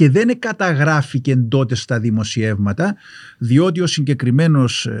ήξερα και δεν καταγράφηκε τότε στα δημοσιεύματα, διότι ο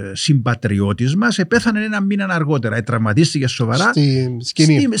συγκεκριμένος συμπατριώτης μας πέθανε ένα μήνα αργότερα. Τραυματίστηκε σοβαρά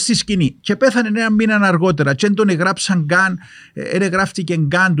στη σκηνή και πέθανε ένα μήνα αργότερα. Και δεν τον εγγράψαν καν, δεν εγγράφτηκε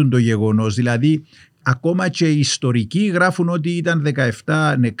καν το γεγονός. Δηλαδή, ακόμα και οι ιστορικοί γράφουν ότι ήταν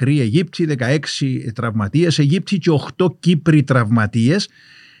 17 νεκροί Αιγύπτιοι, 16 τραυματίες Αιγύπτιοι και 8 Κύπροι τραυματίες,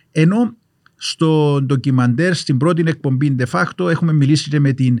 ενώ στο ντοκιμαντέρ, στην πρώτη εκπομπή de facto, έχουμε μιλήσει και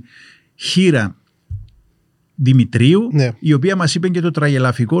με την Χήρα Δημητρίου, η οποία μας είπε και το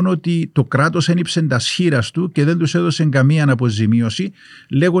τραγελαφικό ότι το κράτος ένιψε τα σχήρας του και δεν τους έδωσε καμία αποζημίωση,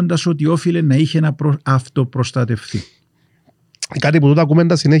 λέγοντας ότι όφιλε να είχε να αυτοπροστατευτεί. Κάτι που το ακούμε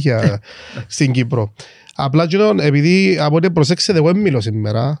τα συνέχεια στην Κύπρο. Απλά επειδή από ό,τι προσέξετε, εγώ μίλω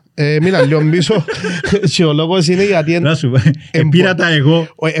σήμερα, μίλα λίγο πίσω και ο λόγος είναι γιατί πήρα τα εγώ.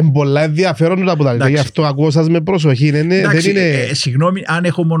 Πολλά ενδιαφέροντα που τα λέτε, γι' αυτό ακούω σας με προσοχή. Συγγνώμη αν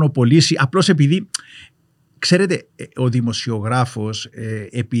έχω μονοπολίσει, απλώς επειδή ξέρετε, ο δημοσιογράφος,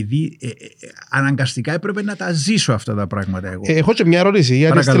 επειδή αναγκαστικά έπρεπε να τα ζήσω αυτά τα πράγματα εγώ. Έχω και μια ερώτηση,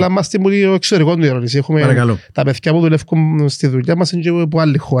 γιατί στείλα μας την εξωτερικό του ερώτηση. Έχουμε τα παιδιά που δουλεύουν στη δουλειά μας είναι και από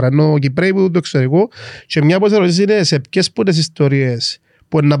άλλη χώρα, ενώ ο Κυπρέοι που το εξωτερικό. Και μια από τις ερωτήσεις είναι σε ποιες από τις ιστορίες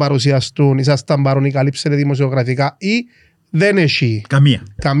που είναι να παρουσιαστούν, ήσασταν παρόν ή καλύψετε δημοσιογραφικά ή δεν έχει.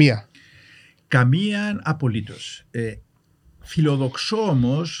 Καμία απολύτως. Φιλοδοξώ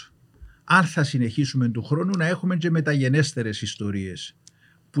όμως, αν θα συνεχίσουμε του χρόνου, να έχουμε και μεταγενέστερες ιστορίες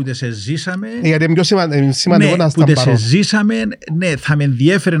που δεν σε ζήσαμε. Γιατί είναι πιο σημαντικό να που δεν σε ζήσαμε, θα με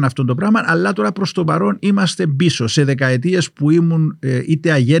ενδιέφερε αυτό το πράγμα, αλλά τώρα προς το παρόν είμαστε πίσω σε δεκαετίες που ήμουν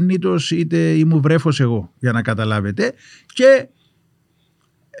είτε αγέννητος είτε ήμουν βρέφος εγώ, για να καταλάβετε. Και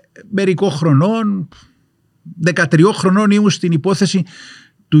μερικών χρονών, 13 χρονών ήμουν στην υπόθεση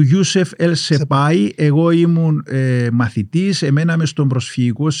του Ιούσεφ Ελσεπάι. Εγώ ήμουν μαθητής, εμέναμε στον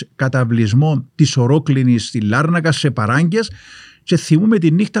προσφυγικό καταβλισμό της Ορόκληνης στη Λάρνακα σε παράγκες και θυμούμε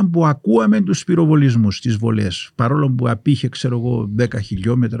τη νύχτα που ακούαμε τους πυροβολισμούς, τις βολές, παρόλο που απήχε 10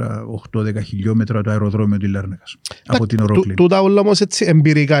 χιλιόμετρα, 8-10 χιλιόμετρα το αεροδρόμιο της Λάρνακας από την Ορόκληνη. Τούτα όλα όμως έτσι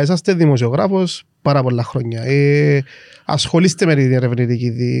εμπειρικά, είσαστε δημοσιογράφος πάρα πολλά χρόνια. Ασχολείστε με την ερευνητική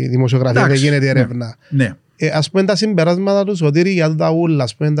δημοσιογραφία, δεν γίνεται έρευνα. Ναι. Ας πούμε τα συμπεράσματα του Σωτήρη για τα ούλα,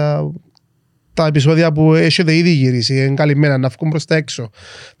 ας πούμε τα επεισόδια που έχετε ήδη γυρίσει, εγκαλυμμένα να βγουν προς τα έξω,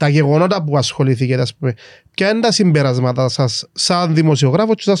 τα γεγονότα που ασχοληθήκετε, ας πούμε, ποια είναι τα συμπεράσματα σας σαν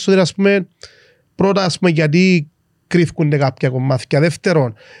δημοσιογράφο και σας Σωτήρη, ας πούμε, πρώτα, ας πούμε, γιατί κρύφκονται κάποια κομμάτια,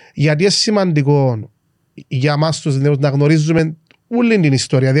 δεύτερον, γιατί είναι σημαντικό για εμάς τους νέους να γνωρίζουμε όλη την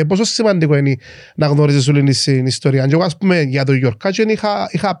ιστορία, δηλαδή πόσο σημαντικό είναι να γνωρίζεις όλη την ιστορία. Και εγώ, ας πούμε, για τον Γιορκάτζη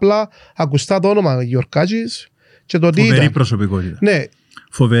είχα απλά ακουστά το όνομα Γιορκάτζης και το τι ήταν. Φοβερή προσωπικότητα. Ναι.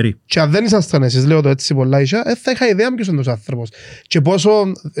 Φοβερή. Και αν δεν ήσασταν εσείς, λέω το έτσι πολλά ίσια, θα είχα ιδέα ποιος είναι τους άνθρωπος. Και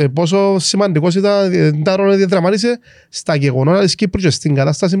πόσο σημαντικός ήταν να διαδραμάτισε στα γεγονότα της Κύπρου και στην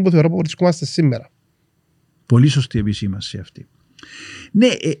κατάσταση που θεωρώ που βρισκόμαστε σήμερα. Πολύ σωστή επισήμανση αυτή. Ναι,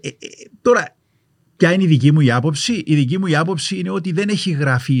 τώρα, ποια είναι η δική μου η άποψη? Η δική μου η άποψη είναι ότι δεν έχει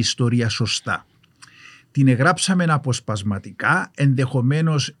γραφεί η ιστορία σωστά. Την εγγράψαμε αποσπασματικά,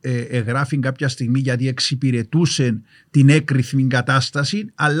 ενδεχομένως εγγράφει κάποια στιγμή γιατί εξυπηρετούσε την έκρηθμη κατάσταση,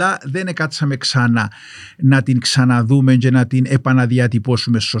 αλλά δεν κάτσαμε ξανά να την ξαναδούμε και να την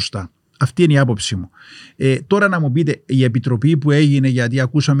επαναδιατυπώσουμε σωστά. Αυτή είναι η άποψή μου. Τώρα να μου πείτε, η επιτροπή που έγινε, γιατί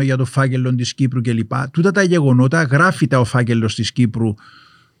ακούσαμε για το φάκελο της Κύπρου κλπ. Τούτα τα γεγονότα γράφει τα ο φάκελος της Κύπρου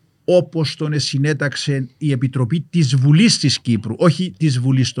όπως τον συνέταξε η επιτροπή της Βουλής της Κύπρου, όχι της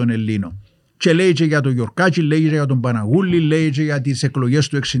Βουλής των Ελλήνων. Και λέει και για τον Γιορκάκη, λέει και για τον Παναγούλη, λέει και για τις εκλογές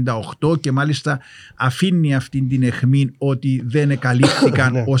του 1968 και μάλιστα αφήνει αυτή την αιχμή ότι δεν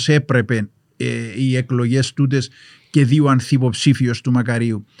εκαλύφθηκαν ως έπρεπε οι εκλογές τούτες και δύο ανθυποψήφιος του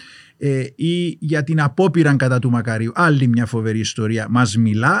Μακαρίου. Ή για την απόπειρα κατά του Μακαρίου. Άλλη μια φοβερή ιστορία. Μας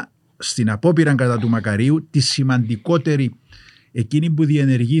μιλά στην απόπειρα κατά του Μακαρίου, τη σημαντικότερη, εκείνη που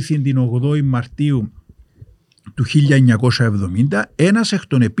διενεργήθη την 8η Μαρτίου του 1970, ένας εκ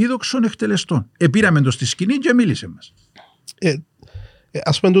των επίδοξων εκτελεστών. Επήραμε το στη σκηνή και μίλησε μας.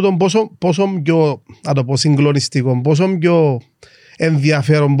 Ας πούμε τούτο πόσο πιο, να το πω, συγκλονιστικό, πόσο πιο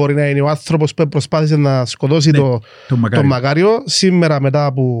ενδιαφέρον μπορεί να είναι ο άνθρωπος που προσπάθησε να σκοτώσει το Μακάριο σήμερα μετά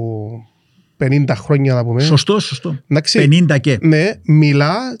από 50 χρόνια, να πούμε. Σωστό. Εντάξει, 50 και. Ναι,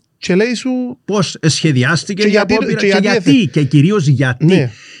 μιλά και λέει σου πώς σχεδιάστηκε η απόπειρα και γιατί και κυρίως γιατί.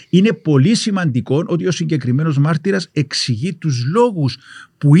 Ναι. Είναι πολύ σημαντικό ότι ο συγκεκριμένος μάρτυρας εξηγεί τους λόγους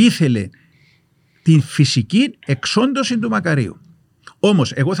που ήθελε την φυσική εξόντωση του Μακαρίου.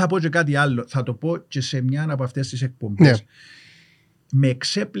 Όμως, εγώ θα πω και κάτι άλλο, θα το πω και σε μια από αυτές τις εκπομπές. Ναι. Με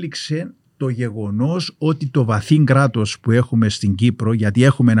εξέπληξε το γεγονός ότι το βαθύ κράτος που έχουμε στην Κύπρο, γιατί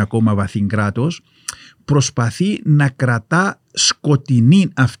έχουμε ένα ακόμα βαθύ κράτος, προσπαθεί να κρατά σκοτεινή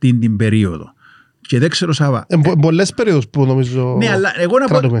αυτή την περίοδο. Και δεν ξέρω, Σάβα. Πολλές περίοδους που νομίζω. Ναι, αλλά εγώ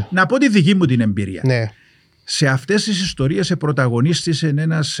να πω τη δική μου την εμπειρία. Ναι. Σε αυτές τις ιστορίες πρωταγωνίστησε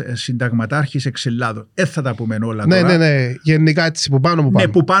ένας συνταγματάρχης εξ Ελλάδος. Θα τα πούμε όλα τώρα. Ναι. Γενικά έτσι που πάνω. Ναι,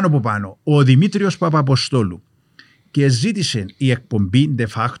 που πάνω. Ο Δημήτριος Παπαποστόλου. Και ζήτησε η εκπομπή de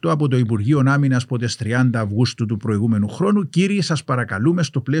facto από το Υπουργείο Άμυνας από τις 30 Αυγούστου του προηγούμενου χρόνου. Κύριοι, σας παρακαλούμε,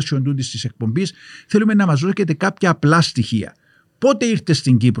 στο πλαίσιο τούτης της εκπομπής, θέλουμε να μας δώσετε κάποια απλά στοιχεία. Πότε ήρθε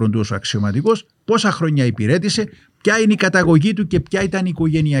στην Κύπρο του ως αξιωματικός, πόσα χρόνια υπηρέτησε, ποια είναι η καταγωγή του και ποια ήταν η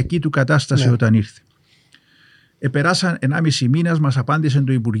οικογενειακή του κατάσταση όταν ήρθε. Επεράσαν 1,5 μήνας, μας απάντησε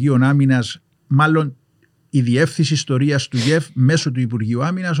το Υπουργείο Άμυνας, μάλλον η Διεύθυνση Ιστορίας του ΓΕΦ μέσω του Υπουργείου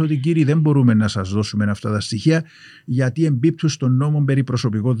Άμυνας, ότι κύριοι δεν μπορούμε να σας δώσουμε αυτά τα στοιχεία γιατί εμπίπτουν στον νόμο περί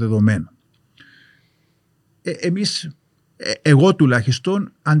προσωπικών δεδομένων. Εγώ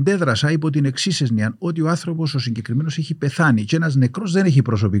τουλάχιστον αντέδρασα υπό την εξής έννοια, ότι ο άνθρωπος ο συγκεκριμένος έχει πεθάνει και ένας νεκρός δεν έχει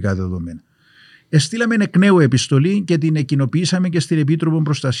προσωπικά δεδομένα. Στείλαμε εκ νέου επιστολή και την κοινοποιήσαμε και στην Επίτροπο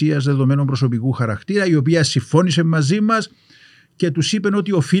Προστασίας Δεδομένων Προσωπικού Χαρακτήρα, η οποία συμφώνησε μαζί μας και τους είπε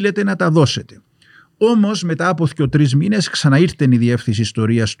ότι οφείλετε να τα δώσετε. Όμως μετά από 2-3 μήνες ξαναήρθε η Διεύθυνση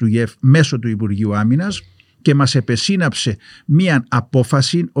Ιστορίας του ΓΕΦ μέσω του Υπουργείου Άμυνας και μας επεσύναψε μία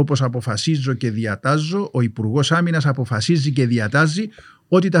απόφαση, όπως αποφασίζω και διατάζω, ο Υπουργός Άμυνας αποφασίζει και διατάζει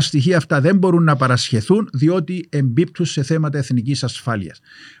ότι τα στοιχεία αυτά δεν μπορούν να παρασχεθούν διότι εμπίπτουν σε θέματα εθνικής ασφάλειας.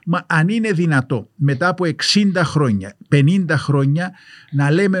 Μα αν είναι δυνατό μετά από 60 χρόνια, 50 χρόνια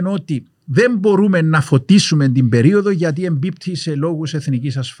να λέμε ότι δεν μπορούμε να φωτίσουμε την περίοδο γιατί εμπίπτει σε λόγους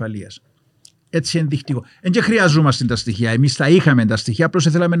εθνικής ασφαλείας. Έτσι ενδεικτικό. Δεν χρειαζόμαστε τα στοιχεία. Εμείς τα είχαμε τα στοιχεία, απλώς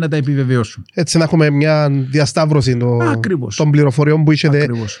θέλαμε να τα επιβεβαιώσουμε. Έτσι να έχουμε μια διασταύρωση των πληροφοριών που είχε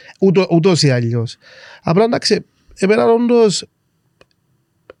ούτως ή αλλιώς. Απλά εντάξει, εμένα όντως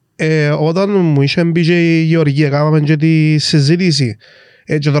όταν μου είχε μπει και η Γεωργία, κάναμε και τη συζήτηση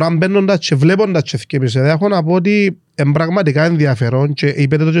και τώρα μπαίνοντας και βλέποντας και ευκαιρίες, έχω να πω ότι είναι πραγματικά ενδιαφέρον και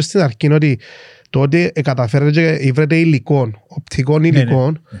είπετε το και στην αρχή ότι τότε καταφέρετε και βρείτε υλικών, οπτικών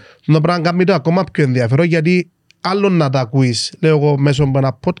υλικών, το πράγμα κάνει το ακόμα πιο ενδιαφέρον γιατί άλλο να τα ακούεις, λέω εγώ, μέσω από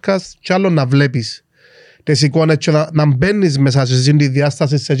ένα podcast και άλλο να βλέπεις τις εικόνες και να μπαίνεις μέσα σε αυτή τη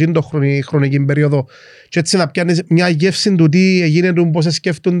διάσταση, σε αυτή τη χρονική περίοδο και έτσι να πιάνεις μια γεύση του τι γίνεται,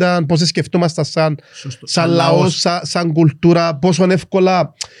 πώς σκεφτούμασταν σαν λαός, σαν κουλτούρα, πόσο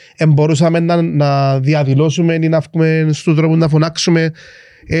εύκολα μπορούσαμε να διαδηλώσουμε ή να βγούμε στους δρόμους να φωνάξουμε.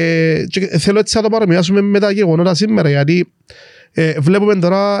 Και θέλω έτσι να το παρομοιάσουμε με τα γεγονότα σήμερα γιατί βλέπουμε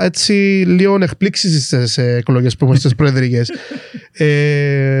τώρα έτσι λίγο εκπλήξεις στις εκλογές που είμαστε στις προεδρικές.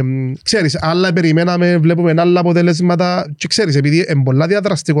 Ξέρεις, άλλα περιμέναμε, βλέπουμε άλλα αποτελέσματα και ξέρεις, επειδή είναι πολλά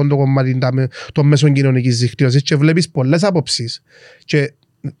διαδραστικό το κομμάτι των μέσων κοινωνικής δικτύωσης και βλέπεις πολλές απόψεις και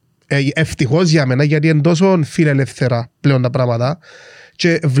ευτυχώς για μένα γιατί είναι τόσο φιλελεύθερα πλέον τα πράγματα.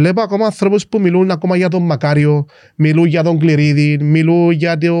 Και βλέπω ακόμα ανθρώπους που μιλούν ακόμα για τον Μακάριο, μιλούν για τον Κληρίδη, μιλούν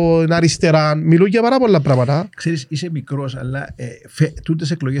για τον Αριστερά, μιλούν για πάρα πολλά πράγματα. Ξέρεις, είσαι μικρός, αλλά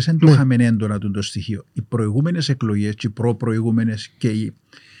τούτες εκλογές δεν το είχαμε έντονα το στοιχείο. Οι προηγούμενες εκλογές και οι προπροηγούμενες και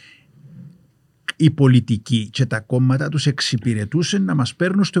οι πολιτικοί και τα κόμματα τους εξυπηρετούσαν να μας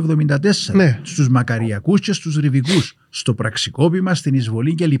παίρνουν στο 1974, Ναι. στους μακαριακούς και στους ριβικούς, στο πραξικόπημα, στην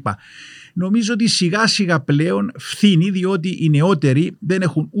εισβολή κλπ. Νομίζω ότι σιγά σιγά πλέον φθήνει, διότι οι νεότεροι δεν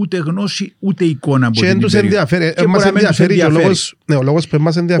έχουν ούτε γνώση ούτε εικόνα από Και την δεν τους περίοδο. ενδιαφέρει. Και Μας μπορεί να μην τους ενδιαφέρει και ενδιαφέρει. ο λόγος που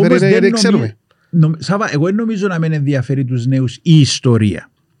μας ενδιαφέρει Όμως είναι δεν γιατί ξέρουμε. Σάβα, εγώ δεν νομίζω να μην ενδιαφέρει τους νέους η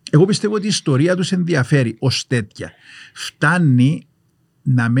ιστορία. Εγώ πιστεύω ότι η ιστορία τους ενδιαφέρει ως τέτοια. Φτάνει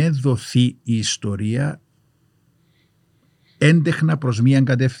να με δοθεί η ιστορία έντεχνα προς μία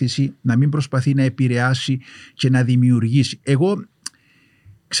κατεύθυνση, να μην προσπαθεί να επηρεάσει και να δημιουργήσει. Εγώ,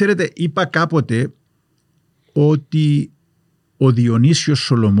 ξέρετε, είπα κάποτε ότι ο Διονύσιος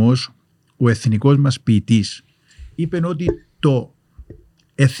Σολωμός, ο εθνικός μας ποιητής, είπε ότι το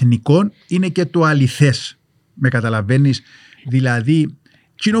εθνικό είναι και το αληθές. Με καταλαβαίνεις? Δηλαδή,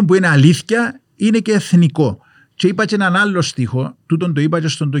 εκείνο που είναι αλήθεια είναι και εθνικό. Και είπα και έναν άλλο στίχο, τούτον το είπα και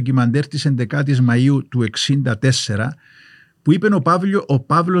στον ντοκιμαντέρ της 11ης Μαΐου του 1964, που είπε ο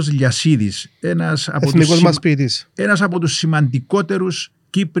Παύλος Λιασίδης, ένας από τους σημαντικότερους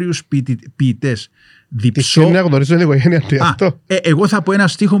Κύπριους ποιητές. Διψώ, να γνωρίζω την οικογένεια του αυτό. Εγώ θα πω ένα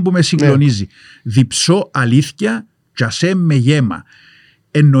στίχο που με συγκλονίζει. Ναι. Διψώ αλήθεια κι ασέ με γέμα.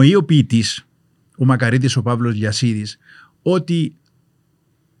 Εννοεί ο ποιητής, ο Μακαρίτης ο Παύλος Λιασίδης, ότι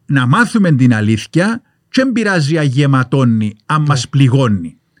να μάθουμε την αλήθεια και δεν πειράζει αγεματώνει αν μας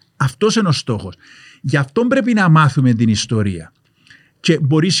πληγώνει. Αυτός είναι ο στόχος. Γι' αυτό πρέπει να μάθουμε την ιστορία. Και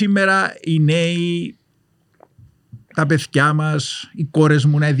μπορεί σήμερα οι νέοι, τα παιδιά μας, οι κόρες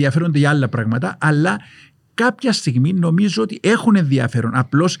μου να ενδιαφέρονται για άλλα πράγματα, αλλά κάποια στιγμή νομίζω ότι έχουν ενδιαφέρον.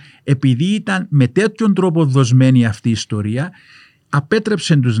 Απλώς επειδή ήταν με τέτοιον τρόπο δοσμένη αυτή η ιστορία,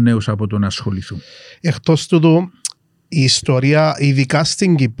 απέτρεψε τους νέους από το να ασχοληθούν. Εκτός τούτου, η ιστορία, ειδικά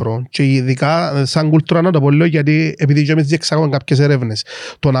στην Κύπρο και ειδικά σαν κουλτούρα, να το πω λέω, γιατί επειδή και εμείς διεξάγουμε κάποιες έρευνες,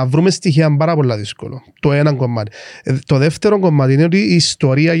 το να βρούμε στοιχεία είναι πάρα πολύ δύσκολο. Το ένα κομμάτι. Το δεύτερο κομμάτι είναι ότι η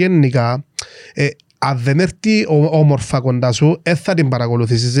ιστορία γενικά, αν δεν έρθει όμορφα κοντά σου, δεν θα την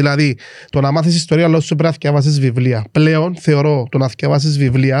παρακολουθήσεις. Δηλαδή, το να μάθεις ιστορία, αλλά σου πρέπει να διαβάσεις βιβλία. Πλέον, θεωρώ, το να διαβάσεις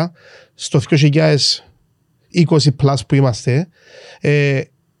βιβλία στο 2020 πλάς που είμαστε,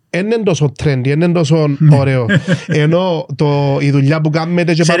 είναι τόσο trendy, είναι τόσο ωραίο. Ενώ η δουλειά που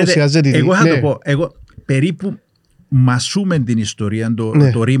κάνετε και παρουσιάζεται. Εγώ θα το πω. Εγώ περίπου μασούμε την ιστορία,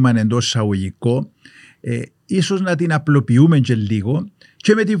 το ρήμα εντός εισαγωγικό, ίσως να την απλοποιούμε και λίγο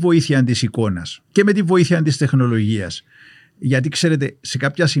και με τη βοήθεια της εικόνας και με τη βοήθεια της τεχνολογίας. Γιατί ξέρετε, σε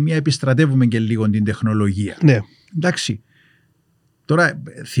κάποια σημεία επιστρατεύουμε και λίγο την τεχνολογία. Ναι. Εντάξει. Τώρα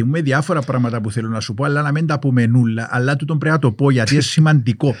θυμούμε διάφορα πράγματα που θέλω να σου πω, αλλά να μην τα πούμε νουλα, αλλά τούτον πρέπει να το πω γιατί είναι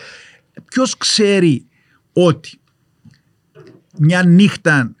σημαντικό. Ποιος ξέρει ότι μια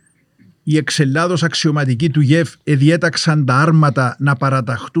νύχτα οι εξελάδος αξιωματικοί του ΓΕΦ διέταξαν τα άρματα να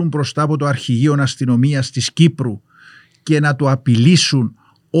παραταχτούν μπροστά από το Αρχηγείο Αστυνομίας της Κύπρου και να το απειλήσουν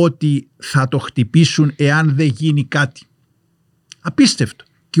ότι θα το χτυπήσουν εάν δεν γίνει κάτι. Απίστευτο.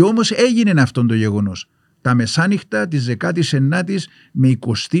 Και όμως έγινε αυτό το γεγονός. Τα μεσάνυχτα της 19ης με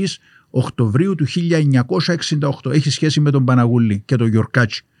 20ης Οκτωβρίου του 1968. Έχει σχέση με τον Παναγούλη και τον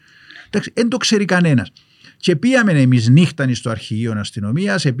Γιορκάτσι. Εντάξει, δεν το ξέρει κανένας. Και πήγαμε εμείς νύχταν στο Αρχηγείο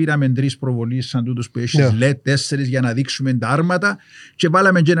Αστυνομίας, πήραμε 3 προβολείς σαν τούτους που έχεις, λέει 4 για να δείξουμε τα άρματα και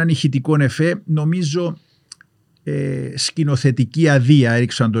βάλαμε και έναν ηχητικό εφέ, νομίζω σκηνοθετική αδεία,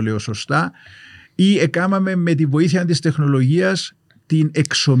 έριξα αν το λέω σωστά, ή έκαναμε με τη βοήθεια της τεχνολογίας την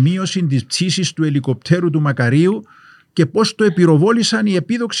εξομοίωση της ψήσης του ελικοπτέρου του Μακαρίου και πώς το επιροβόλησαν οι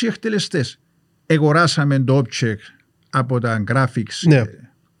επίδοξοι εκτελεστές. Εγοράσαμε το object από τα graphics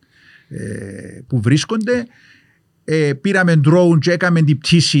που βρίσκονται, πήραμε drone και έκαμε την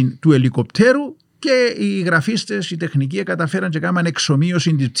πτήση του ελικοπτέρου και οι γραφίστες, οι τεχνικοί καταφέραν και έκαναν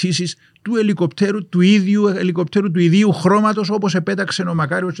εξομοίωση της πτήσης του ελικοπτέρου, του ίδιου χρώματος όπως επέταξε ο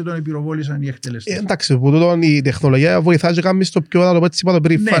Μακάριος και τον επιροβόλησαν οι εκτελεστές. Εντάξει, που τούτον η τεχνολογία βοηθάζει και κάνει στο πιο,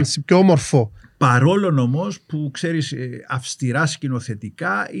 πιο όμορφο. Παρόλο όμως που ξέρεις αυστηρά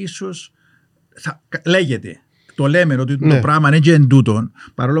σκηνοθετικά ίσως λέγεται. Το λέμε ότι το πράγμα είναι και εντούτον,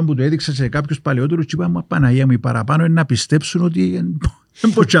 παρόλο που το έδειξα σε κάποιους παλαιότερους και είπα, Παναγία μου, οι παραπάνω είναι να πιστέψουν ότι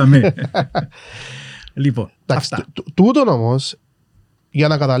δεν ποτσάμε. Λοιπόν, αυτά. Τούτον όμως, για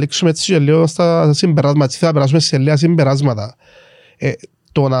να καταλήξουμε έτσι και λίγο στα συμπεράσματα, θα περάσουμε σε λίγα συμπεράσματα.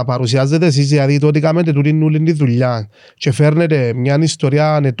 Το να παρουσιάζετε εσείς, δηλαδή το ότι κάνετε τούτη τη δουλειά και φέρνετε μια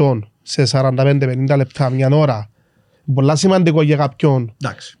ιστορία ετών σε 45-50 λεπτά, μια ώρα, πολλά σημαντικό για κάποιον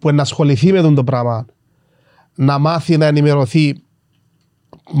που να ασχοληθεί με το πράγμα, να μάθει, να ενημερωθεί,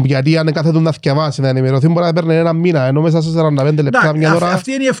 γιατί αν κάθεται να διαβάσει, να ενημερωθεί μπορεί να παίρνει ένα μήνα, ενώ μέσα σε 45 λεπτά, μια ώρα.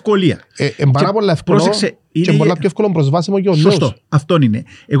 Αυτή είναι η ευκολία. Πάρα πολλά εύκολο. Πρόσεξε, Και πολλά πιο εύκολο προσβάσιμο και ο νέος. Σωστό, αυτόν είναι.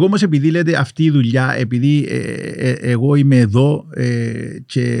 Εγώ όμως επειδή λέτε αυτή η δουλειά, επειδή εγώ είμαι εδώ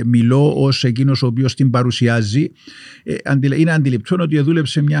και μιλώ ως εκείνος ο οποίος την παρουσιάζει, είναι αντιληπτό ότι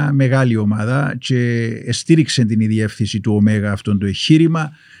δούλεψε μια μεγάλη ομάδα και στήριξε την διεύθυνση του Ωμέγα αυτόν το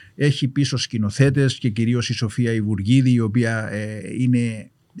εγχείρημα. Έχει πίσω σκηνοθέτες και κυρίως η Σοφία Ιβουργίδη, η οποία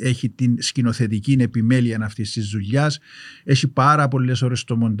έχει την σκηνοθετική επιμέλεια αυτής της δουλειάς. Έχει πάρα πολλές ώρες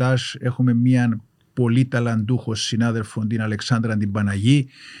στο μοντάζ. Έχουμε μια πολύ ταλαντούχο συνάδελφο, την Αλεξάνδρα την Παναγή.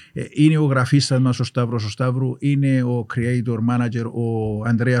 Είναι ο γραφίστας μας ο Σταύρος ο Σταύρου, είναι ο creator manager ο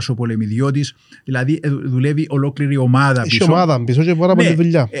Ανδρέας ο Πολεμιδιώτης. Δηλαδή δουλεύει ολόκληρη ομάδα πίσω. Έχει ομάδα πίσω και πάρα πολλή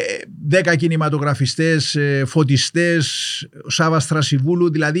δουλειά. 10 κινηματογραφιστές, φωτιστές, ο Σάββας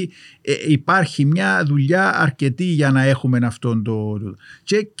Στρασιβούλου. Δηλαδή υπάρχει μια δουλειά αρκετή για να έχουμε αυτόν το...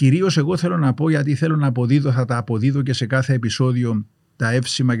 Και κυρίως εγώ θέλω να πω, γιατί θέλω να αποδίδω, θα τα αποδίδω και σε κάθε επεισόδιο τα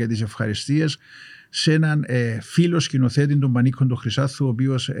εύσημα και τις ευχαριστίες, σε έναν φίλο σκηνοθέτη, τον Πανίκο τον Χρυσάθου, ο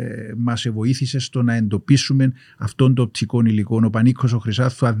οποίος μας βοήθησε στο να εντοπίσουμε αυτόν το οπτικό υλικό. Ο Πανίκος ο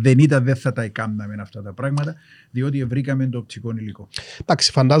Χρυσάθου, αν δεν ήταν, δεν θα τα έκαναμε αυτά τα πράγματα, διότι βρήκαμε το οπτικό υλικό.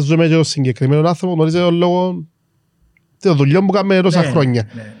 Εντάξει, φαντάζομαι και ο συγκεκριμένο άνθρωπο γνωρίζει τον λόγο το δουλειά που κάνουμε τόσα χρόνια.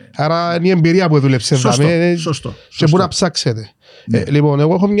 Ναι. Άρα είναι η εμπειρία που δούλεψε. Σωστό. Και πού να ψάξετε. Ναι. Λοιπόν,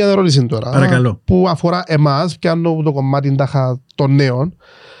 εγώ έχω μια ερώτηση τώρα. Παρακαλώ. Που αφορά εμάς, πιάνω το κομμάτι των νέων.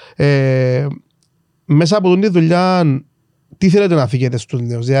 Μέσα από τη δουλειά, τι θέλετε να φύγετε στους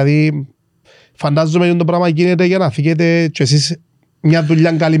νέους? Δηλαδή, φαντάζομαι ότι το πράγμα γίνεται για να φύγετε και εσείς μια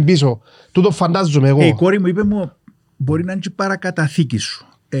δουλειά καλή πίσω. Τούτο φαντάζομαι εγώ. Η κόρη μου είπε μου, μπορεί να είναι και παρακαταθήκη σου.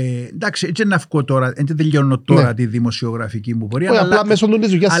 Εντάξει, έτσι να βγω τώρα, έτσι τελειώνω τώρα τη δημοσιογραφική μου πορεία.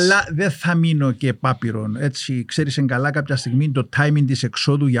 Αλλά δεν θα μείνω και πάπυρον. Έτσι, ξέρεις καλά, κάποια στιγμή το timing της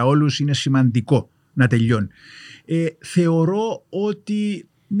εξόδου για όλους είναι σημαντικό να τελειώνει. Θεωρώ ότι,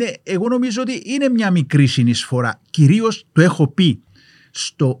 ναι, εγώ νομίζω ότι είναι μια μικρή συνεισφορά. Κυρίως το έχω πει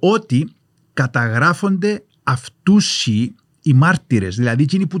στο ότι καταγράφονται αυτούσιοι οι μάρτυρες, δηλαδή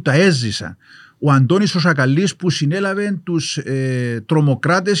εκείνοι που τα έζησαν. Ο Αντώνης ο Σακαλής που συνέλαβε τους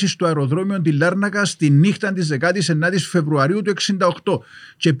τρομοκράτες στο αεροδρόμιο τη Λάρνακα στη νύχτα της 19ης Φεβρουαρίου του 1968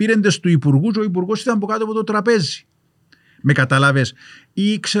 και πήρεντες του Υπουργού και ο Υπουργός ήταν από κάτω από το τραπέζι. Με καταλάβες?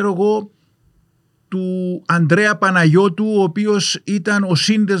 Ή ξέρω εγώ του Ανδρέα Παναγιώτου, ο οποίος ήταν ο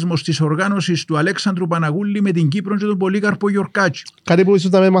σύνδεσμος της οργάνωσης του Αλέξανδρου Παναγούλη με την Κύπρο και τον Πολύκαρπο Γιορκάτσι. Κάτι που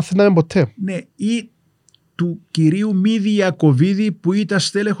ίσως δεν μαθαίναμε ποτέ. Ναι, ή του κυρίου Μίδη Ιακωβίδη που ήταν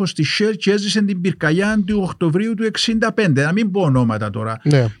στέλεχος της ΣΕΡ και έζησε την πυρκαγιά του Οκτωβρίου του 1965. Να μην πω ονόματα τώρα.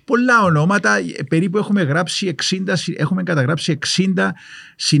 Ναι. Πολλά ονόματα, περίπου έχουμε καταγράψει 60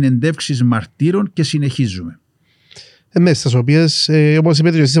 συνεντεύξεις μαρτύρων και συνεχίζουμε. Ναι, στις οποίες, όπως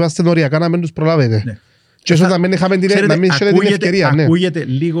είπατε, εσείς είμαστε νοριακά να μην τους προλάβετε. Ναι. Και όσο να μην είχαμε την ευκαιρία. Ακούγεται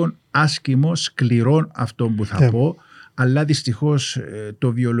λίγο άσχημο, σκληρό αυτό που θα πω, αλλά δυστυχώς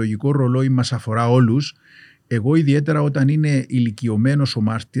το βιολογικό ρολόι μας αφορά όλους. Εγώ ιδιαίτερα όταν είναι ηλικιωμένος ο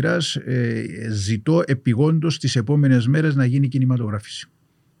μάρτυρας ζητώ επειγόντως τις επόμενες μέρες να γίνει κινηματογράφηση.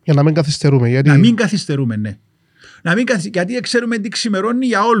 Για να μην καθυστερούμε. Να μην καθυστερούμε, ναι. Γιατί ξέρουμε τι ξημερώνει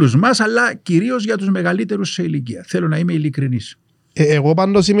για όλους μας, αλλά κυρίως για τους μεγαλύτερους σε ηλικία. Θέλω να είμαι ειλικρινής. Εγώ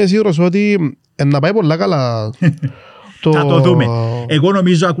πάντως είμαι σίγουρος ότι να πάει πολλά καλά. Θα το δούμε. Εγώ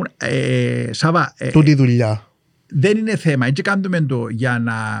νομίζω, Σάβα, τούτη δουλειά. Δεν είναι θέμα, έτσι κάνουμε το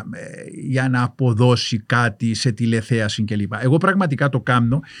για να αποδώσει κάτι σε τηλεθέαση κλπ. Εγώ πραγματικά το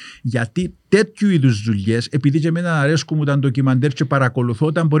κάνω γιατί τέτοιου είδους δουλειές, επειδή και εμένα αρέσκουν μου τα ντοκιμαντέρ και παρακολουθώ,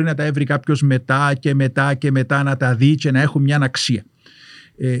 όταν μπορεί να τα έβρει κάποιος μετά και μετά να τα δει και να έχουν μια αξία.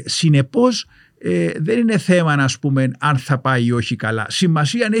 Συνεπώς δεν είναι θέμα να πούμε αν θα πάει ή όχι καλά.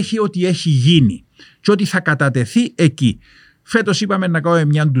 Σημασία έχει ότι έχει γίνει και ότι θα κατατεθεί εκεί. Φέτος είπαμε να κάνουμε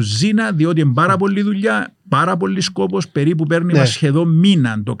μια ντουζίνα, διότι είναι πάρα πολλή δουλειά, πάρα πολύ σκόπος, περίπου παίρνει μας σχεδόν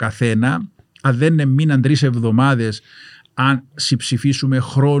μήναν το καθένα, αν δεν είναι μήναν 3 εβδομάδες, αν συμψηφίσουμε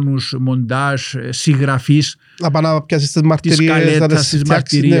χρόνους, μοντάζ, συγγραφής, να πάνε να πιάσεις τις καλέτας, τις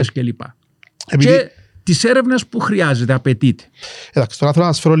μαρτυρίες κλπ. Και τις έρευνες που χρειάζεται, απαιτείται. Εντάξει, τώρα θέλω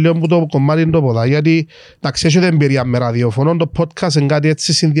να σφέρω λίγο που το κομμάτι είναι το ποδά, γιατί εντάξει, έχετε εμπειρία με ραδιοφωνό, το podcast είναι κάτι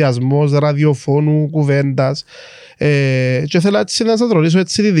έτσι συνδυασμός ραδιοφώνου, κουβέντας. Και θέλω έτσι να σας ρωτήσω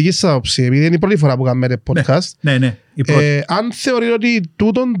έτσι τη δική σας άποψη, επειδή είναι η πρώτη φορά που κάνετε podcast. Ναι. Αν θεωρείτε ότι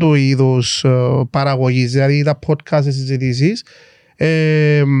τούτον το είδος παραγωγής, δηλαδή τα podcast, τις συζητήσεις,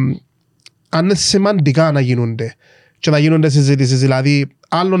 αν είναι σημαντικά να γίνονται και να γίνονται συζητήσεις, δηλαδή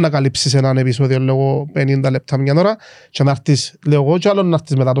άλλο να καλύψεις έναν επεισόδιο λόγω 50 λεπτά μια ώρα και να έρθεις λέω και άλλο να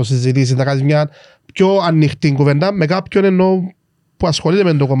έρθεις μετά το συζητήσεις, να κάνεις μια πιο ανοιχτή κουβέντα με κάποιον ενώ που ασχολείται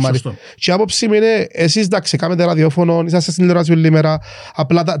με το κομμάτι. Σωστό. Και η άποψη μου είναι, εσείς εντάξει, κάνετε ραδιόφωνο, είσαστε στην τηλεόραση όλη μέρα,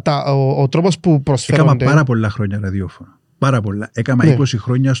 απλά ο τρόπος που προσφέρονται. Έκανα πάρα πολλά χρόνια ραδιόφωνο. Πάρα πολλά. Έκανα Ναι. 20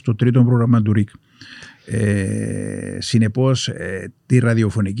 χρόνια στο τρίτο πρόγραμμα του ΡΙΚ. Συνεπώς, τη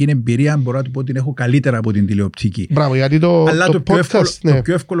ραδιοφωνική εμπειρία μπορώ να του πω ότι την έχω καλύτερα από την τηλεοπτική. Μπράβο, γιατί Αλλά το πιο, podcast, εύκολο, ναι. το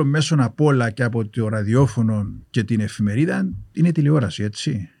πιο εύκολο μέσο απ' όλα και από το ραδιόφωνο και την εφημερίδα είναι η τηλεόραση,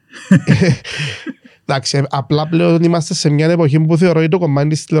 έτσι. Εντάξει, απλά πλέον είμαστε σε μια εποχή που θεωρώ ότι το κομμάτι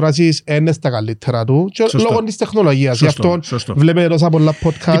της τηλεόρασης είναι στα καλύτερα του και Σωστό. λόγω της τεχνολογίας. Γι' αυτό Σωστό. βλέπετε τόσα πολλά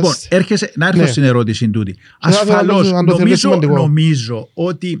podcast. Λοιπόν, να έρθω Ναι. στην ερώτηση τούτη. θέλω Ασφαλώς, να το θεωρήσω σημαντικό. νομίζω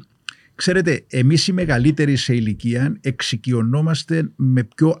ότι, ξέρετε, εμείς οι μεγαλύτεροι σε ηλικία εξοικειωνόμαστε με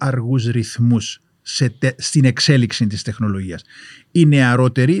πιο αργούς ρυθμούς στην εξέλιξη της τεχνολογίας. Οι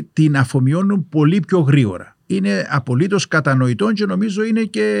νεαρότεροι την αφομοιώνουν πολύ πιο γρήγορα. Είναι απολύτως κατανοητό και νομίζω είναι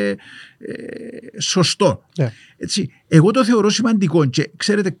και σωστό. Ναι. Έτσι, εγώ το θεωρώ σημαντικό και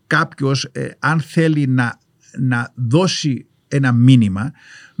ξέρετε κάποιος αν θέλει να δώσει ένα μήνυμα,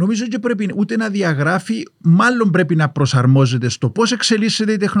 νομίζω και πρέπει ούτε να διαγράφει, μάλλον πρέπει να προσαρμόζεται στο πώς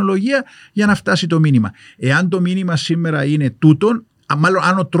εξελίσσεται η τεχνολογία για να φτάσει το μήνυμα. Εάν το μήνυμα σήμερα είναι τούτον, μάλλον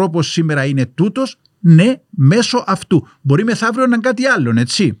αν ο τρόπος σήμερα είναι τούτος, ναι, μέσω αυτού. Μπορεί μεθαύριο να είναι κάτι άλλο,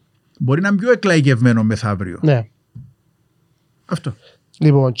 έτσι. Μπορεί να είναι πιο εκλαϊκευμένο μεθαύριο. Ναι. Αυτό.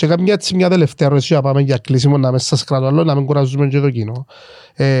 Λοιπόν, και μια τελευταία ερώτηση να πάμε για κλείσιμο, να μην σας κρατώ άλλο, να μην κουραζούμε και το κοινό.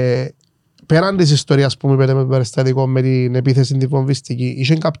 Πέραν της ιστορίας που μου είπατε με το περιστατικό με την επίθεση την βομβιστική,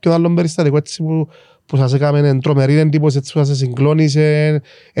 είχε κάποιο άλλο περιστατικό έτσι που σας έκαμε τρομερή εντύπωση, έτσι που σας συγκλώνησε,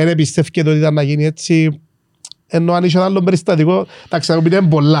 δεν πιστεύετε ότι ήταν να γίνει έτσι, ενώ αν είχε ένα άλλο περιστατικό, εντάξει, θα πείτε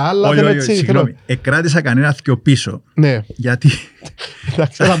πολλά, αλλά όχι, δεν έτσι. Συγγνώμη, εκράτησα κανένα θκιο πίσω, Ναι, γιατί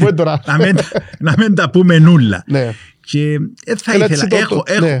εντάξει, θα πούμε τώρα. να μην τα πούμε νουλα. Ναι. Και θα Έλα, ήθελα,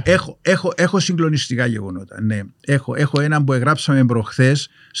 έτσι έχω συγκλονιστικά γεγονότα. Ναι. Έχω έναν που εγγράψαμε προχθές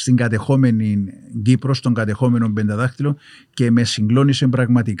στην κατεχόμενη Κύπρο, στον κατεχόμενο Πενταδάχτυλο, και με συγκλώνησε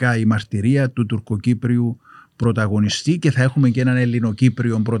πραγματικά η μαρτυρία του Τουρκοκύπριου πρωταγωνιστή, και θα έχουμε και έναν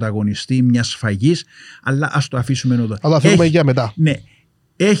Ελληνοκύπριο πρωταγωνιστή μιας σφαγής, αλλά ας το αφήσουμε εδώ. Αλλά θα πούμε για μετά. Ναι,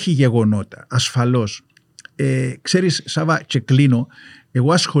 έχει γεγονότα, ασφαλώς. Ξέρεις, Σάβα, και κλείνω,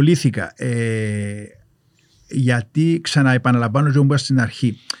 εγώ ασχολήθηκα γιατί, ξαναεπαναλαμβάνω και όπως είπα στην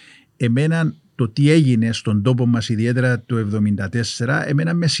αρχή, εμένα το τι έγινε στον τόπο μας, ιδιαίτερα το 1974,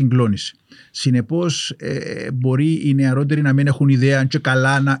 εμένα με συγκλώνησε. Συνεπώς μπορεί οι νεαρότεροι να μην έχουν ιδέα και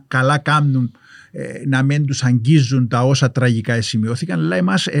καλά κάνουν να μην τους αγγίζουν τα όσα τραγικά σημειώθηκαν, αλλά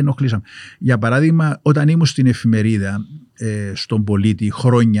εμάς ενοχλήσαμε. Για παράδειγμα, όταν ήμουν στην εφημερίδα στον Πολίτη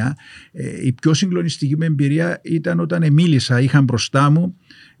χρόνια, η πιο συγκλονιστική μου εμπειρία ήταν όταν μίλησα, είχαν μπροστά μου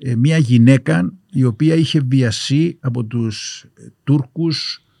μια γυναίκα η οποία είχε βιαστεί από τους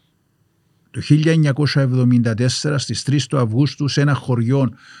Τούρκους το 1974 στις 3 του Αυγούστου σε ένα χωριό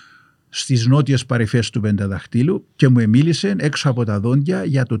στις νότιες παρυφές του Πενταδαχτύλου, και μου μίλησε έξω από τα δόντια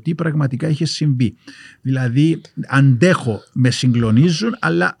για το τι πραγματικά είχε συμβεί. Δηλαδή αντέχω, με συγκλονίζουν,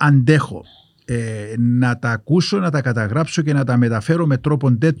 αλλά αντέχω να τα ακούσω, να τα καταγράψω και να τα μεταφέρω με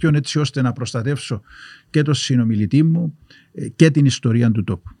τρόπο τέτοιον, έτσι ώστε να προστατεύσω και τον συνομιλητή μου και την ιστορία του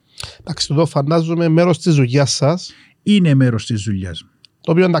τόπου. Εντάξει, το φαντάζομαι μέρος της δουλειάς σας. Είναι μέρος της δουλειάς μου.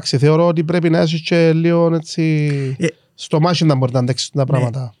 Το οποίο, εντάξει, θεωρώ ότι πρέπει να έχει και λίγο έτσι στο μάχη να μπορεί να αντέξει τα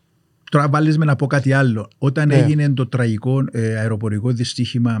πράγματα. Τώρα βάλεις με να πω κάτι άλλο. Όταν έγινε το τραγικό αεροπορικό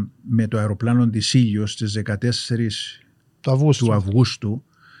δυστύχημα με το αεροπλάνο της Ήλιος στις 14 του Αυγούστου,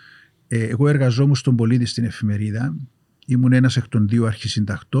 εγώ εργαζόμουν στον Πολίτη στην εφημερίδα, ήμουν ένας εκ των 2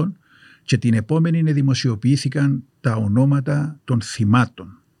 αρχισυντακτών, και την επόμενη δημοσιοποιήθηκαν τα ονόματα των θυμάτων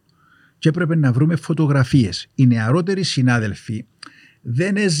και έπρεπε να βρούμε φωτογραφίες. Οι νεαρότεροι συνάδελφοι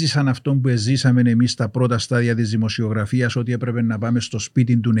δεν έζησαν αυτό που έζησαμε εμείς στα πρώτα στάδια της δημοσιογραφίας, ότι έπρεπε να πάμε στο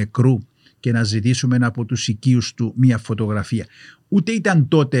σπίτι του νεκρού και να ζητήσουμε από τους οικείους του μία φωτογραφία. Ούτε ήταν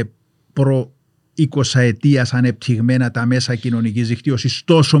τότε προ 20 ετίας ανεπτυγμένα τα μέσα κοινωνικής δικτύωσης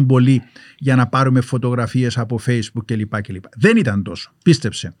τόσο πολύ για να πάρουμε φωτογραφίες από Facebook κλπ. Δεν ήταν τόσο,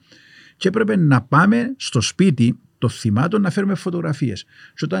 πίστεψε. Και έπρεπε να πάμε στο σπίτι των θυμάτων να φέρουμε φωτογραφίες.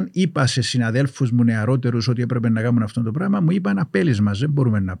 Και όταν είπα σε συναδέλφους μου νεαρότερους ότι έπρεπε να κάνουν αυτό το πράγμα, μου είπαν απέλυσμα, δεν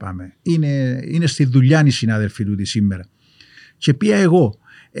μπορούμε να πάμε. Είναι στη δουλειά οι συνάδελφοι του σήμερα. Και πια εγώ.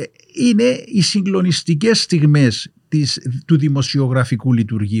 Είναι οι συγκλονιστικές στιγμές του δημοσιογραφικού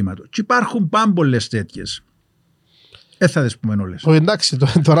λειτουργήματος. Και υπάρχουν πάμπολες τέτοιες. Θα τις πούμε όλες. Εντάξει,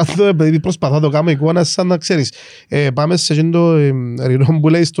 τώρα επειδή προσπαθώ να το κάνω εικόνα σαν να ξέρεις. Πάμε σε εκείνο το ρινό που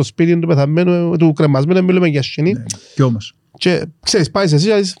λέει στο σπίτι του πεθαμένου, του κρεμασμένου, μιλούμε για σκηνή. Και όμως. Και ξέρεις, πάει εσύ,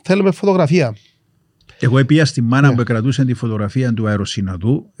 θέλουμε φωτογραφία. Εγώ πήγα στη μάνα που κρατούσε τη φωτογραφία του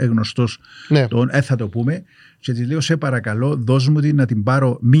αεροσυναδού, γνωστός, θα το πούμε, και της λέω: σε παρακαλώ, δώσ' μου την να την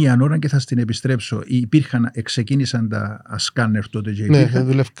πάρω μία ώρα και θα στην επιστρέψω. Ξεκίνησαν τα σκάνερ τότε και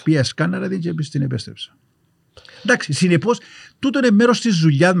υπήρχαν. Πήγα σκάνερα την και την επέστρεψα. Εντάξει, συνεπώς, τούτο είναι μέρος της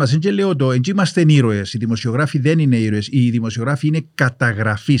δουλειάς μας. Δεν λέω το, έτσι είμαστε ήρωες. Οι δημοσιογράφοι δεν είναι ήρωες. Οι δημοσιογράφοι είναι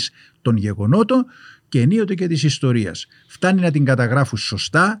καταγραφής των γεγονότων και ενίοτε και της ιστορίας. Φτάνει να την καταγράφουν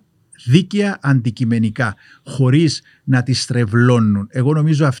σωστά, δίκαια, αντικειμενικά, χωρίς να τη στρεβλώνουν. Εγώ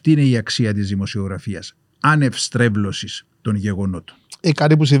νομίζω αυτή είναι η αξία της δημοσιογραφίας. Άνευ στρέβλωσης των γεγονότων.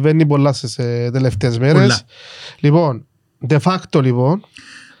 Κάτι που συμβαίνει πολλά στις τελευταίες μέρες. Λοιπόν, de facto λοιπόν,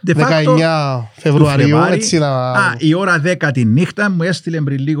 19 Φεβρουαρίου, έτσι να... η ώρα 10 τη νύχτα μου έστειλε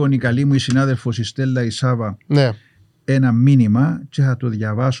πριν λίγο η καλή μου η συνάδελφος η Στέλλα η Σάβα ένα μήνυμα και θα το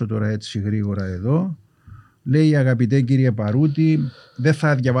διαβάσω τώρα έτσι γρήγορα εδώ. Λέει: αγαπητέ κύριε Παρούτη, δεν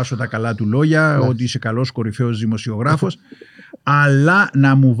θα διαβάσω τα καλά του λόγια, ότι είσαι καλός κορυφαίος δημοσιογράφος, αλλά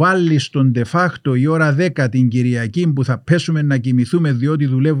να μου βάλεις τον de facto η ώρα 10 την Κυριακή που θα πέσουμε να κοιμηθούμε διότι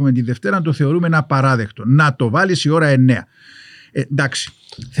δουλεύουμε τη Δευτέρα, να το θεωρούμε ένα απαράδεκτο. Να το βάλεις η ώρα 9. Εντάξει,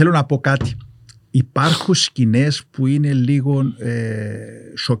 θέλω να πω κάτι. Υπάρχουν σκηνές που είναι λίγο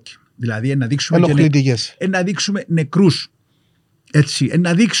σόκι. Δηλαδή να δείξουμε νεκρούς. Έτσι,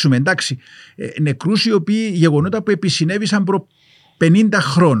 να δείξουμε, εντάξει, νεκρούς οι οποίοι γεγονότα που επισυνέβησαν προ 50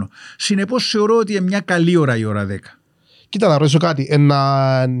 χρόνων. Συνεπώς θεωρώ ότι είναι μια καλή ώρα η ώρα 10. Κοίτα, να ρωτήσω κάτι.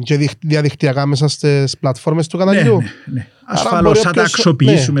 Και διαδικτυακά μέσα στις πλατφόρμες του καναλιού. Ναι. Ασφαλώς θα τα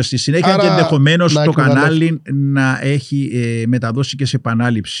αξιοποιήσουμε στη συνέχεια. Άρα, και ενδεχομένως το κανάλι να έχει μεταδώσει και σε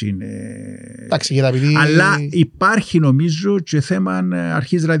επανάληψη. Αλλά υπάρχει νομίζω και θέμα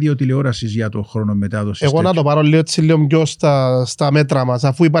αρχής ραδιοτηλεόρασης για το χρόνο μετάδοσης. Εγώ να το πάρω λίγο πιο στα μέτρα μας,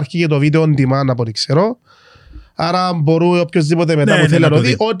 αφού υπάρχει και το βίντεο on demand από ό,τι ξέρω. Άρα μπορεί οποιοδήποτε μετά που θέλει να το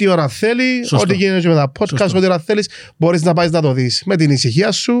δει, ό,τι ώρα θέλει, ό,τι γίνεται με τα podcast, ό,τι ώρα θέλεις, μπορείς να πάεις να το δεις. Με την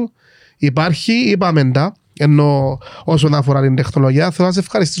ησυχία σου υπάρχει, είπαμε τα, ενώ όσον αφορά την τεχνολογία, θέλω να σε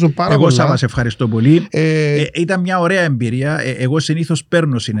ευχαριστήσω πάρα πολύ. Εγώ σας ευχαριστώ πολύ. Ήταν μια ωραία εμπειρία. Εγώ συνήθως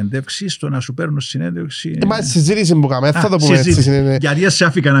παίρνω συνεντεύξεις, το να σου παίρνω συνέντευξη. Μα συζήτηση που κάνουμε, θα το πούμε έτσι. Γιατί σε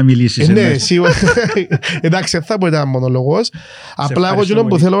άφηκα να μιλήσεις. Ναι, σίγουρα. Εντάξει, θα πω ήταν μονολογός. Απλά εγώ εκείνο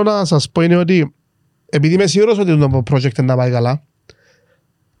που θέλω να σας πω είναι ότι επειδή είμαι σίγουρος ότι το project να πάει καλά.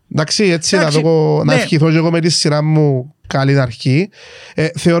 Εντάξει, έτσι να ευχηθώ και εγώ με τη σειρά μου καλή αρχή.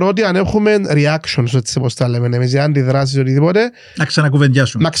 Θεωρώ ότι αν έχουμε reactions, έτσι όπως τα λέμε, εμείς για αντιδράσεις οτιδήποτε,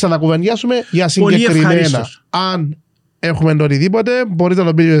 να ξανακουβεντιάσουμε για συγκεκριμένα. Αν έχουμε το οτιδήποτε, μπορείτε να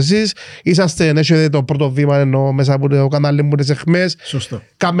το πείτε εσείς. Έχετε το πρώτο βήμα ενώ μέσα από το κανάλι μου τις εχμές. Σωστό.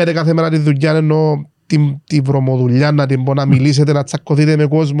 Κάνετε κάθε μέρα τη δουλειά ενώ τη βρωμοδουλειά, να μιλήσετε, να τσακωθείτε με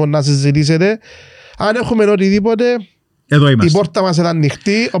κόσμο, να συζητήσετε. Αν έχουμε οτιδήποτε, η πόρτα μας ήταν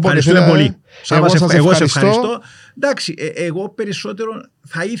ανοιχτή. Ευχαριστούμε πολύ. Εγώ σε ευχαριστώ. Εντάξει, εγώ περισσότερο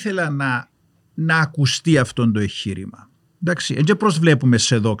θα ήθελα να ακουστεί αυτό το εγχείρημα. Εντάξει, δεν προσβλέπουμε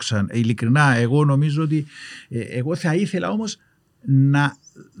σε δόξα. Ειλικρινά, εγώ νομίζω ότι εγώ θα ήθελα όμως να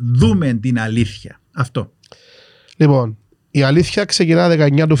δούμε την αλήθεια. Αυτό. Λοιπόν, η αλήθεια ξεκινά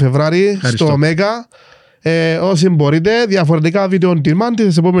 19 του Φεβράρι στο Μέγα. Όσοι μπορείτε, διαφορετικά βίντεο on demand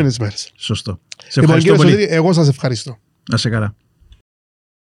τις επόμενες μέρες. Σωστό. Σε ευχαριστώ πολύ. Εγώ σας ευχαριστώ. Να σε καλά.